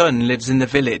his son lives in the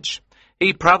village.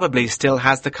 He probably still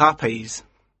has the copies.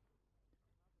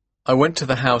 I went to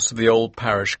the house of the old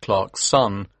parish clerk's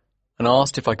son and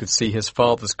asked if I could see his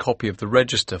father's copy of the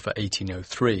register for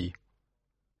 1803.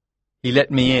 He let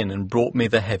me in and brought me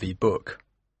the heavy book.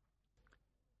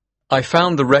 I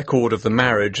found the record of the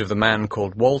marriage of the man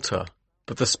called Walter,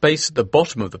 but the space at the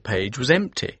bottom of the page was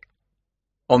empty.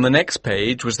 On the next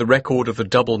page was the record of the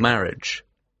double marriage.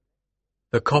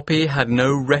 The copy had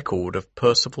no record of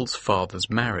Percival's father's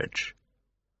marriage.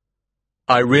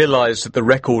 I realized that the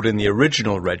record in the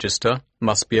original register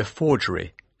must be a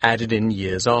forgery, added in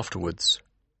years afterwards.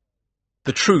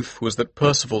 The truth was that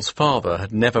Percival's father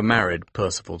had never married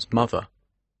Percival's mother.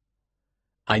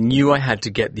 I knew I had to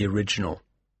get the original.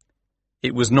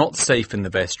 It was not safe in the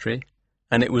vestry,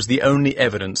 and it was the only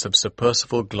evidence of Sir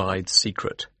Percival Glyde's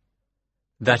secret,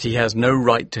 that he has no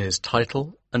right to his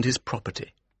title and his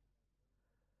property.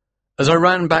 As I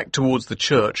ran back towards the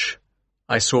church,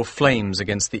 I saw flames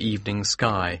against the evening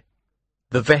sky.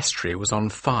 The vestry was on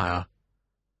fire.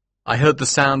 I heard the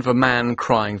sound of a man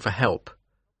crying for help.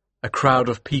 A crowd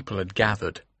of people had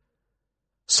gathered.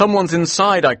 "Someone's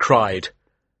inside," I cried.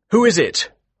 "Who is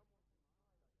it?"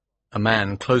 A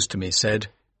man close to me said,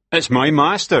 "It's my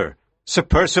master, Sir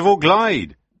Percival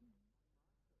Glyde."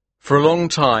 For a long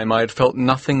time I had felt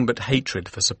nothing but hatred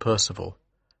for Sir Percival,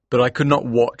 but I could not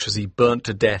watch as he burnt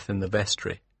to death in the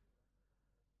vestry.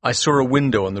 I saw a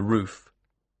window on the roof.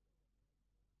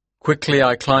 Quickly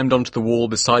I climbed onto the wall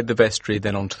beside the vestry,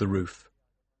 then onto the roof.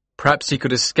 Perhaps he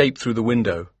could escape through the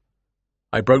window.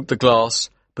 I broke the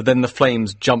glass, but then the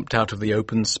flames jumped out of the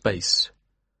open space.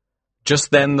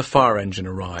 Just then the fire engine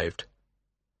arrived.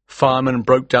 Firemen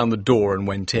broke down the door and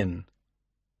went in.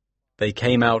 They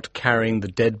came out carrying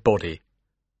the dead body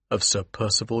of Sir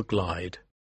Percival Glyde.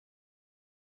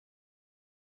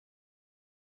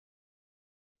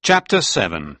 Chapter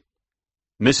 7.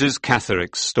 Mrs.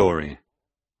 Catherwick's Story.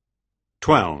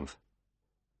 12.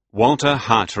 Walter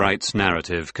Hartright's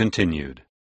narrative continued.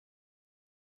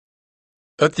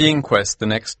 At the inquest the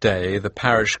next day, the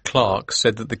parish clerk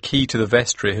said that the key to the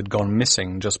vestry had gone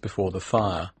missing just before the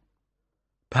fire.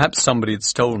 Perhaps somebody had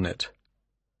stolen it.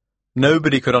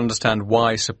 Nobody could understand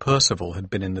why Sir Percival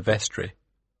had been in the vestry.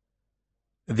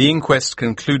 The inquest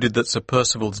concluded that Sir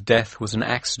Percival's death was an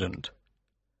accident.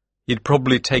 He had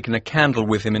probably taken a candle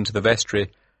with him into the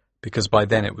vestry, because by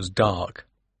then it was dark.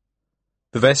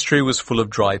 The vestry was full of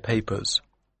dry papers.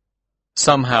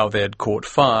 Somehow they had caught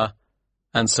fire,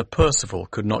 and Sir Percival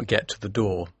could not get to the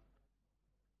door.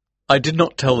 I did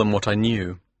not tell them what I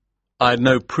knew. I had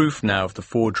no proof now of the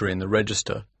forgery in the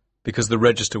register, because the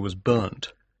register was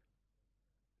burnt.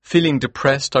 Feeling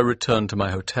depressed, I returned to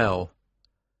my hotel.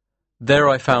 There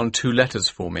I found 2 letters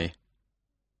for me.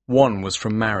 One was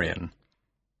from Marion.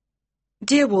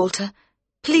 Dear Walter,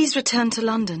 please return to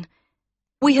London.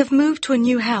 We have moved to a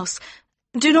new house.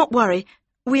 Do not worry,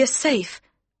 we are safe,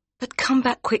 but come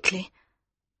back quickly.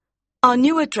 Our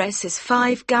new address is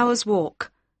 5 Gower's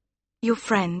Walk. Your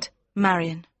friend,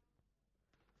 Marion.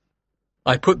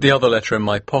 I put the other letter in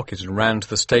my pocket and ran to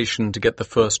the station to get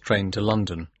the first train to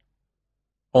London.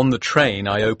 On the train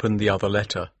I opened the other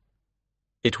letter.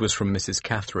 It was from Mrs.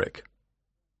 Catherwick.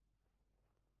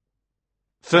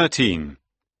 13.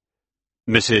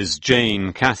 Mrs.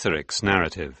 Jane Catherwick's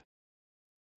narrative.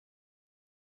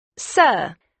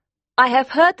 Sir, I have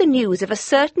heard the news of a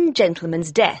certain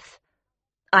gentleman's death.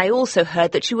 I also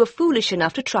heard that you were foolish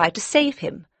enough to try to save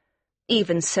him.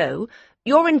 Even so,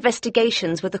 your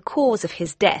investigations were the cause of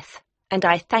his death, and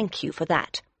I thank you for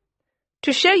that.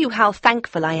 To show you how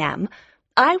thankful I am,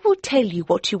 I will tell you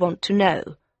what you want to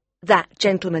know, that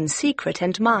gentleman's secret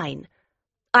and mine.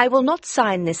 I will not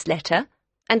sign this letter,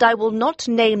 and I will not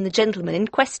name the gentleman in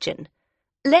question.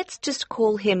 Let's just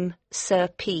call him Sir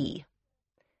P.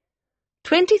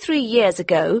 23 years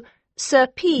ago, Sir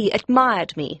P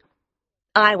admired me.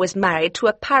 I was married to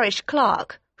a parish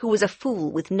clerk who was a fool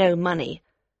with no money.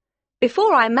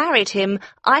 Before I married him,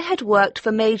 I had worked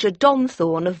for Major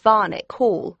Donthorne of Varneck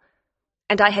Hall,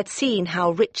 and I had seen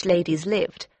how rich ladies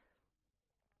lived.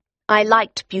 I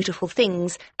liked beautiful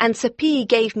things, and Sir P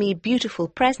gave me beautiful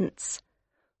presents.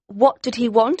 What did he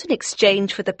want in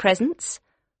exchange for the presents?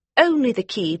 Only the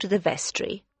key to the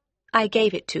vestry. I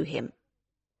gave it to him.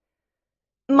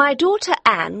 My daughter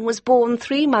Anne was born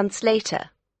 3 months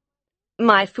later.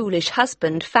 My foolish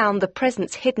husband found the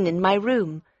presents hidden in my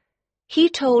room. He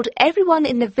told everyone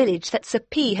in the village that Sir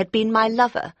P had been my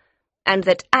lover, and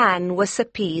that Anne was Sir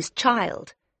P.'s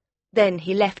child. Then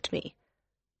he left me.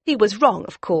 He was wrong,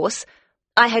 of course.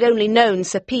 I had only known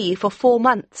Sir P for 4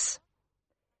 months.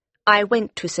 I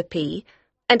went to Sir P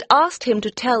and asked him to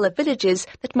tell the villagers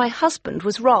that my husband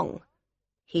was wrong.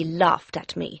 He laughed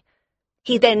at me.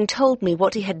 He then told me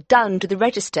what he had done to the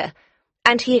register,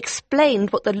 and he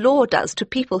explained what the law does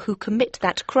to people who commit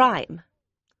that crime.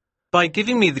 By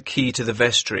giving me the key to the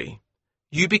vestry,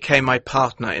 you became my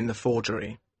partner in the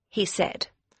forgery, he said.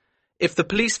 If the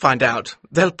police find out,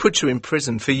 they'll put you in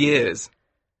prison for years.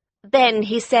 Then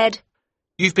he said,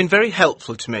 You've been very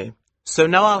helpful to me, so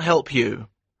now I'll help you.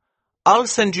 I'll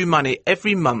send you money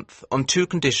every month on 2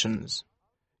 conditions.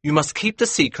 You must keep the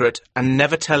secret and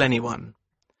never tell anyone.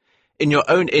 in your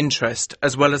own interest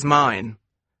as well as mine,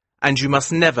 and you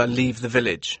must never leave the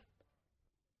village.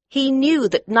 He knew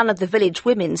that none of the village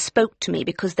women spoke to me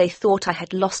because they thought I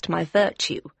had lost my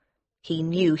virtue. He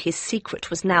knew his secret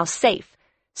was now safe,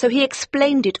 so he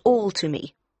explained it all to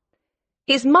me.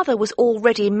 His mother was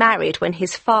already married when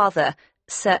his father,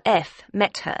 Sir F.,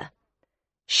 met her.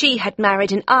 She had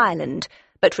married in Ireland,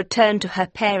 but returned to her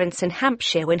parents in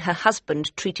Hampshire when her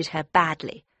husband treated her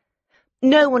badly.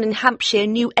 No one in Hampshire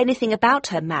knew anything about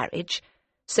her marriage,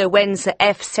 so when Sir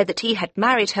F. said that he had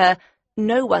married her,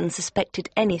 no one suspected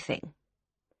anything.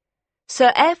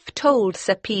 Sir F. told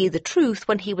Sir P. the truth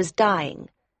when he was dying.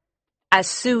 As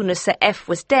soon as Sir F.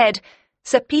 was dead,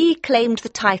 Sir P. claimed the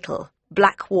title,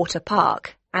 Blackwater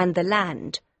Park, and the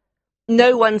land.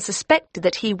 No one suspected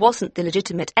that he wasn't the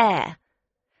legitimate heir.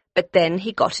 But then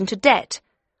he got into debt,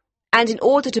 and in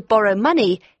order to borrow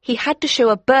money, he had to show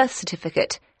a birth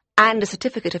certificate and a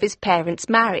certificate of his parents'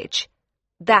 marriage.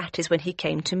 That is when he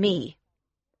came to me.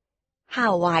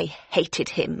 How I hated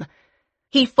him!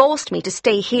 He forced me to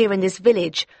stay here in this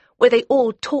village, where they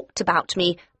all talked about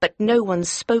me, but no one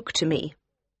spoke to me.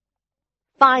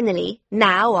 Finally,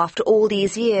 now, after all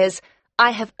these years,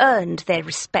 I have earned their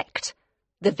respect.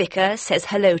 The vicar says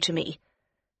hello to me.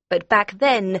 But back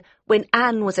then, when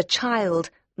Anne was a child,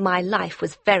 my life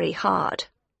was very hard.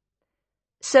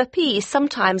 Sir P.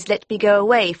 sometimes let me go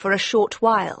away for a short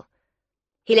while.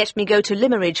 He let me go to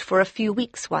Limmeridge for a few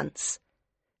weeks once.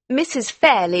 Mrs.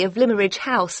 Fairley of Limmeridge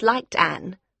House liked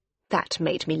Anne. That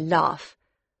made me laugh.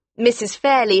 Mrs.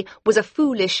 Fairley was a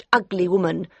foolish, ugly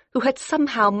woman who had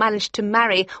somehow managed to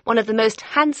marry one of the most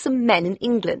handsome men in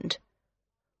England.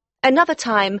 Another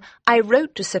time I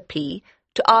wrote to Sir P.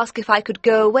 to ask if I could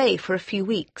go away for a few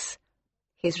weeks.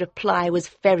 His reply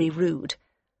was very rude.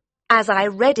 As I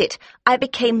read it, I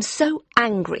became so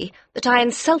angry that I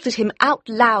insulted him out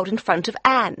loud in front of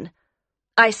Anne.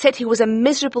 I said he was a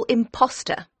miserable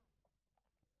impostor.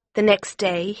 The next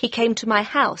day he came to my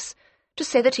house to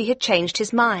say that he had changed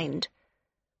his mind.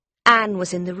 Anne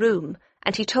was in the room,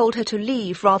 and he told her to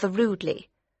leave rather rudely.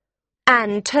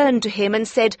 Anne turned to him and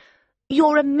said,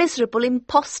 "You're a miserable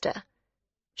impostor."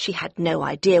 She had no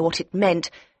idea what it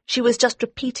meant. She was just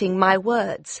repeating my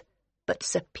words. But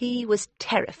Sir P. was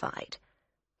terrified.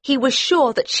 He was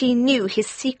sure that she knew his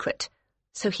secret,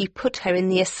 so he put her in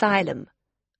the asylum.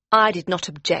 I did not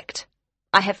object.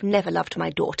 I have never loved my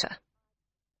daughter.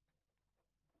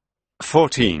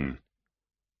 14.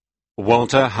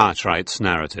 Walter Hartright's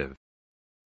narrative.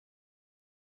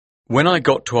 When I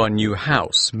got to our new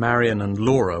house, Marion and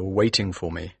Laura were waiting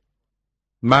for me.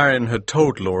 Marion had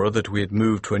told Laura that we had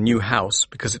moved to a new house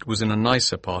because it was in a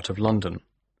nicer part of London.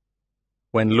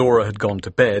 When Laura had gone to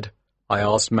bed, I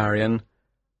asked Marion,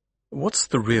 "What's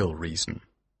the real reason?"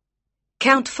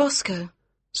 Count Fosco,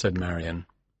 said Marion.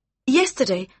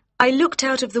 Yesterday I looked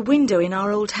out of the window in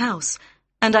our old house,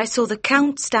 and I saw the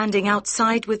Count standing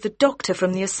outside with the doctor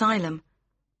from the asylum.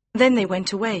 Then they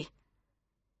went away.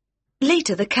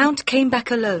 Later the Count came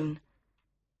back alone.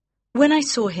 When I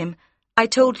saw him, I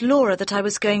told Laura that I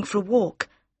was going for a walk,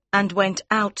 and went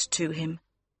out to him.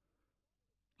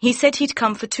 He said he'd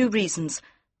come for 2 reasons.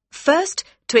 First,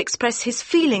 to express his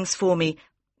feelings for me.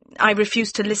 I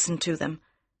refused to listen to them.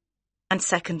 And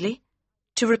secondly,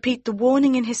 to repeat the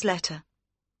warning in his letter.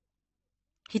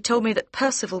 He told me that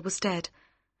Percival was dead,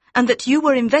 and that you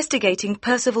were investigating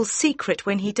Percival's secret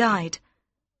when he died.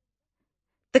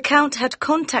 The Count had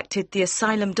contacted the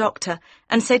asylum doctor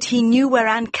and said he knew where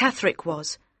Anne Catherick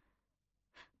was.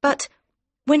 But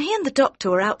when he and the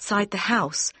doctor were outside the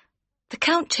house, the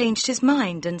Count changed his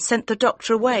mind and sent the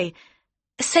doctor away,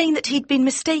 saying that he'd been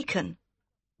mistaken.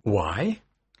 Why?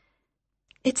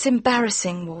 It's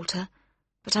embarrassing, Walter,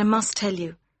 but I must tell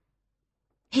you.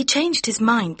 He changed his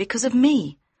mind because of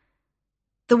me.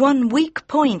 The one weak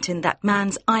point in that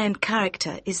man's iron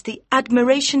character is the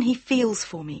admiration he feels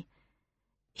for me.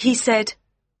 He said,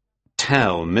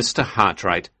 "Tell Mr.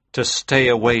 Hartright to stay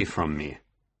away from me.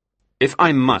 If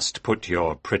I must put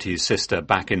your pretty sister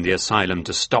back in the asylum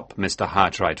to stop Mr.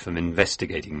 Hartright from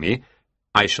investigating me,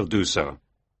 I shall do so.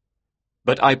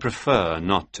 But I prefer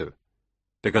not to,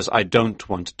 because I don't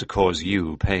want to cause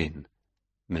you pain,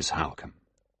 Miss Halcombe."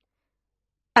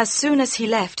 As soon as he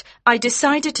left, I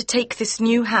decided to take this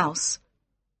new house.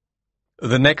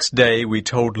 The next day we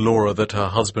told Laura that her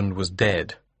husband was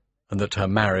dead, and that her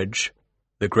marriage,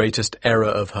 the greatest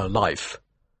error of her life,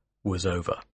 was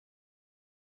over.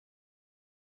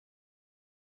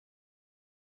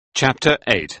 Chapter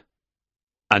 8.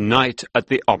 A Night at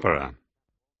the Opera.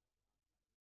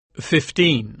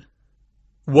 15.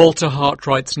 Walter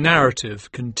Hartright's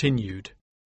narrative continued.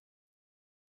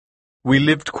 We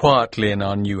lived quietly in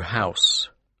our new house.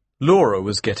 Laura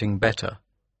was getting better.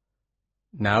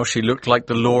 Now she looked like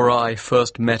the Laura I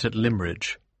first met at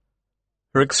Limmeridge.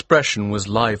 Her expression was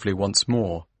lively once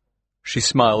more. She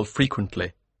smiled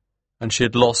frequently, and she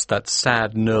had lost that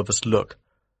sad, nervous look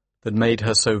that made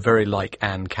her so very like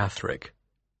Anne Catherick.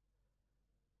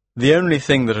 The only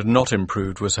thing that had not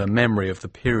improved was her memory of the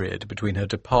period between her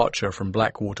departure from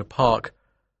Blackwater Park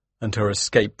and her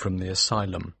escape from the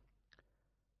asylum.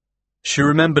 She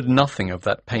remembered nothing of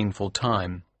that painful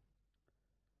time.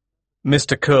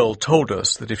 Mr. Curl told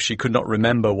us that if she could not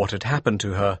remember what had happened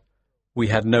to her, we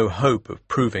had no hope of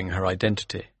proving her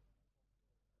identity.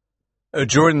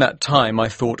 During that time I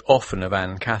thought often of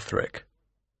Anne Catherick.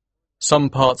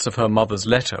 Some parts of her mother's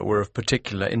letter were of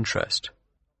particular interest.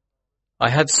 I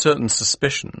had certain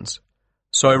suspicions,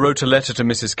 so I wrote a letter to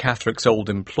Mrs. Catherick's old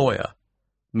employer,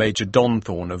 Major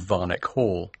Donthorne of Varneck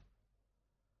Hall.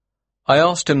 I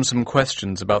asked him some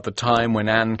questions about the time when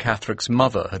Anne Catherick's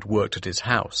mother had worked at his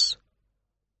house.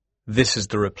 This is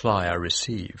the reply I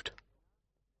received.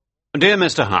 Dear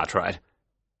Mr. Hartright,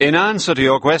 in answer to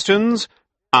your questions,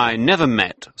 I never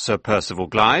met Sir Percival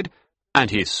Glyde, and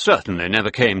he certainly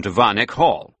never came to Varneck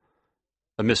Hall.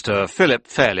 Mr. Philip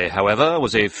Fairley, however,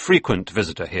 was a frequent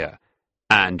visitor here,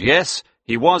 and yes,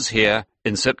 he was here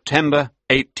in September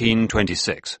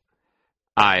 1826.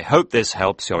 I hope this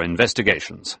helps your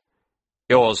investigations.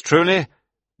 Yours truly,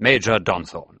 Major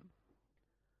Donthorne.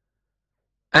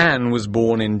 Anne was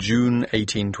born in June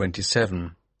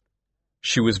 1827.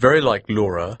 She was very like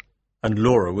Laura, and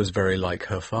Laura was very like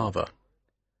her father.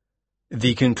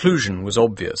 The conclusion was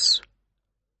obvious.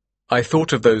 I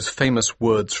thought of those famous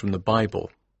words from the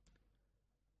Bible.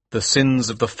 The sins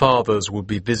of the fathers would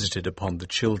be visited upon the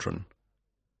children.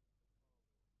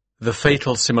 The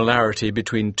fatal similarity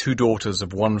between two daughters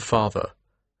of one father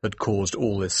had caused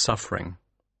all this suffering.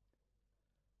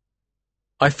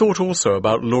 I thought also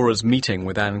about Laura's meeting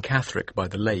with Anne Catherick by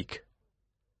the lake.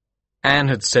 Anne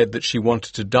had said that she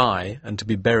wanted to die and to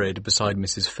be buried beside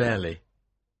Mrs. Fairley.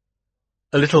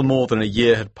 A little more than a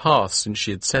year had passed since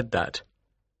she had said that,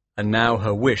 and now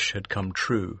her wish had come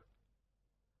true.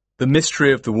 The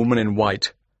mystery of the woman in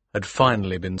white had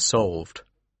finally been solved.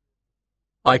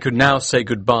 I could now say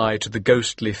goodbye to the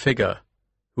ghostly figure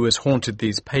who has haunted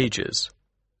these pages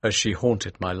as she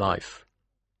haunted my life.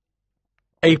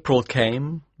 April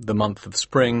came, the month of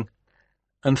spring,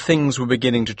 and things were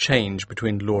beginning to change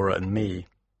between Laura and me.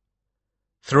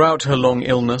 Throughout her long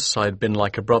illness I had been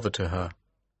like a brother to her.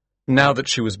 Now that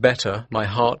she was better, my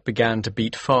heart began to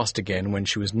beat fast again when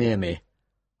she was near me.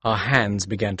 Our hands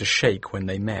began to shake when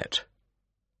they met.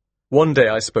 One day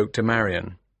I spoke to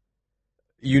Marion.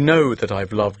 You know that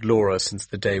I've loved Laura since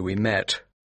the day we met.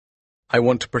 I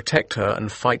want to protect her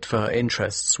and fight for her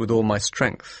interests with all my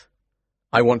strength.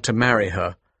 I want to marry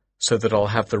her so that I'll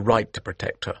have the right to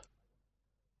protect her.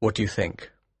 What do you think?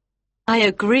 I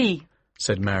agree,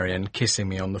 said Marion, kissing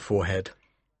me on the forehead.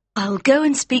 I'll go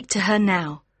and speak to her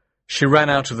now. She ran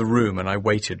out of the room and I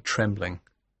waited, trembling.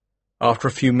 After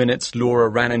a few minutes, Laura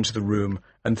ran into the room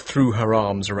and threw her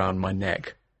arms around my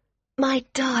neck. My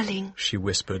darling, she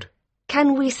whispered.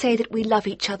 Can we say that we love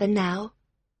each other now?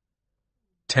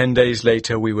 10 days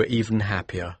later, we were even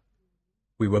happier.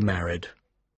 We were married.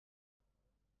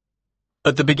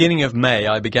 At the beginning of May,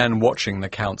 I began watching the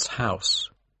Count's house.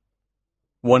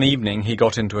 One evening, he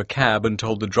got into a cab and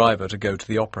told the driver to go to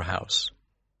the opera house.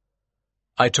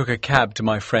 I took a cab to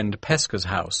my friend Pesca's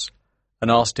house and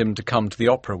asked him to come to the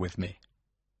opera with me.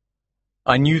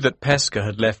 I knew that Pesca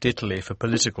had left Italy for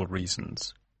political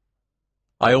reasons.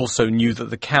 I also knew that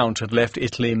the Count had left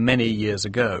Italy many years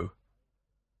ago.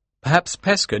 Perhaps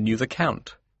Pesca knew the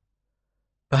Count.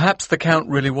 Perhaps the Count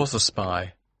really was a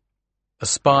spy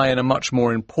in a much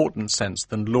more important sense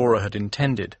than Laura had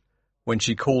intended when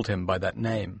she called him by that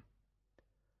name.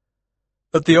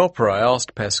 At the opera, I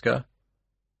asked Pesca,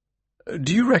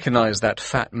 "Do you recognize that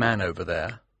fat man over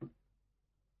there?"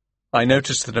 I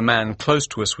noticed that a man close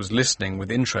to us was listening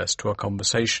with interest to our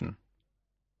conversation.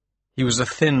 He was a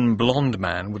thin, blond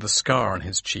man with a scar on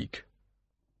his cheek.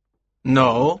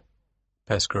 No,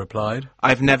 Pesca replied.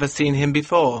 I've never seen him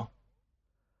before.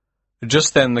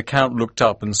 Just then the Count looked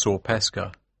up and saw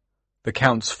Pesca. The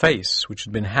Count's face, which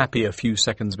had been happy a few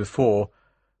seconds before,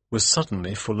 was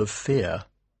suddenly full of fear.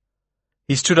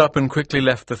 He stood up and quickly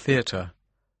left the theatre.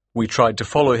 We tried to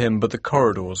follow him, but the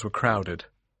corridors were crowded.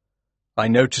 I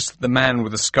noticed that the man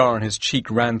with the scar on his cheek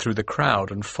ran through the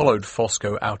crowd and followed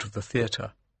Fosco out of the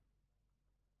theatre.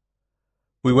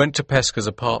 We went to Pesca's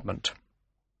apartment.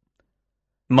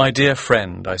 "My dear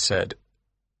friend," I said,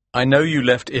 "I know you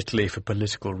left Italy for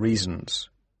political reasons.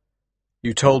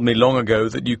 You told me long ago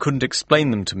that you couldn't explain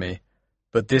them to me,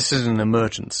 but this is an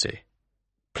emergency.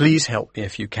 Please help me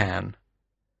if you can.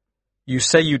 You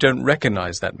say you don't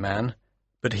recognize that man,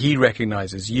 but he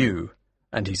recognizes you,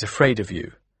 and he's afraid of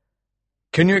you.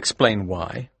 Can you explain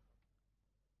why?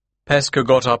 Pesca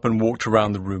got up and walked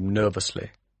around the room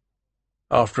nervously.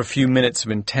 After a few minutes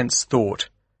of intense thought,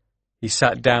 he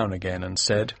sat down again and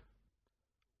said,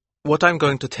 "What I'm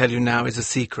going to tell you now is a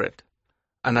secret,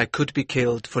 and I could be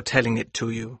killed for telling it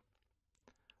to you.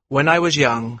 When I was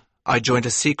young, I joined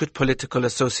a secret political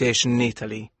association in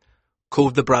Italy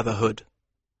called the Brotherhood.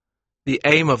 The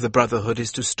aim of the Brotherhood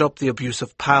is to stop the abuse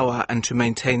of power and to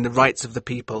maintain the rights of the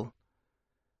people.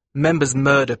 Members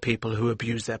murder people who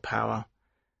abuse their power.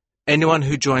 Anyone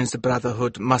who joins the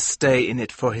Brotherhood must stay in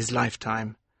it for his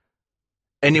lifetime.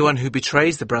 Anyone who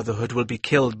betrays the Brotherhood will be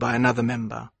killed by another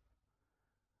member.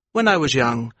 When I was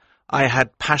young, I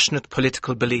had passionate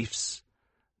political beliefs.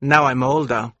 Now I'm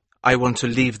older, I want to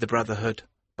leave the Brotherhood,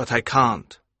 but I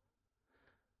can't.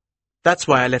 That's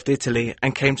why I left Italy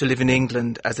and came to live in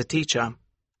England as a teacher.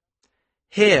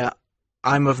 Here,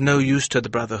 I'm of no use to the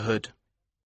Brotherhood.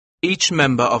 Each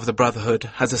member of the Brotherhood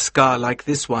has a scar like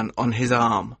this one on his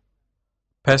arm."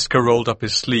 Pesca rolled up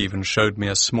his sleeve and showed me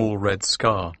a small red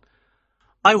scar.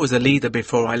 "I was a leader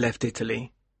before I left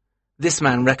Italy. This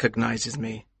man recognizes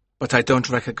me, but I don't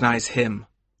recognize him.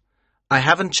 I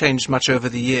haven't changed much over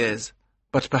the years,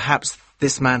 but perhaps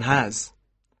this man has.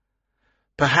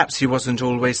 Perhaps he wasn't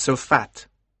always so fat.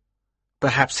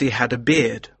 Perhaps he had a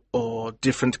beard or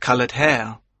different-colored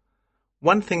hair.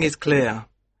 One thing is clear.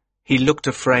 He looked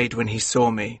afraid when he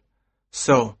saw me.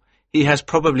 So, he has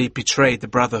probably betrayed the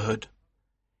Brotherhood.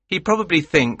 He probably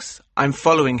thinks I'm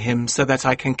following him so that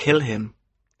I can kill him.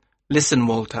 Listen,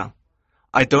 Walter,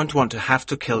 I don't want to have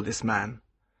to kill this man.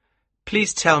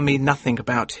 Please tell me nothing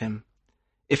about him.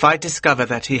 If I discover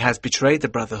that he has betrayed the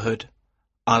Brotherhood,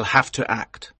 I'll have to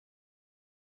act."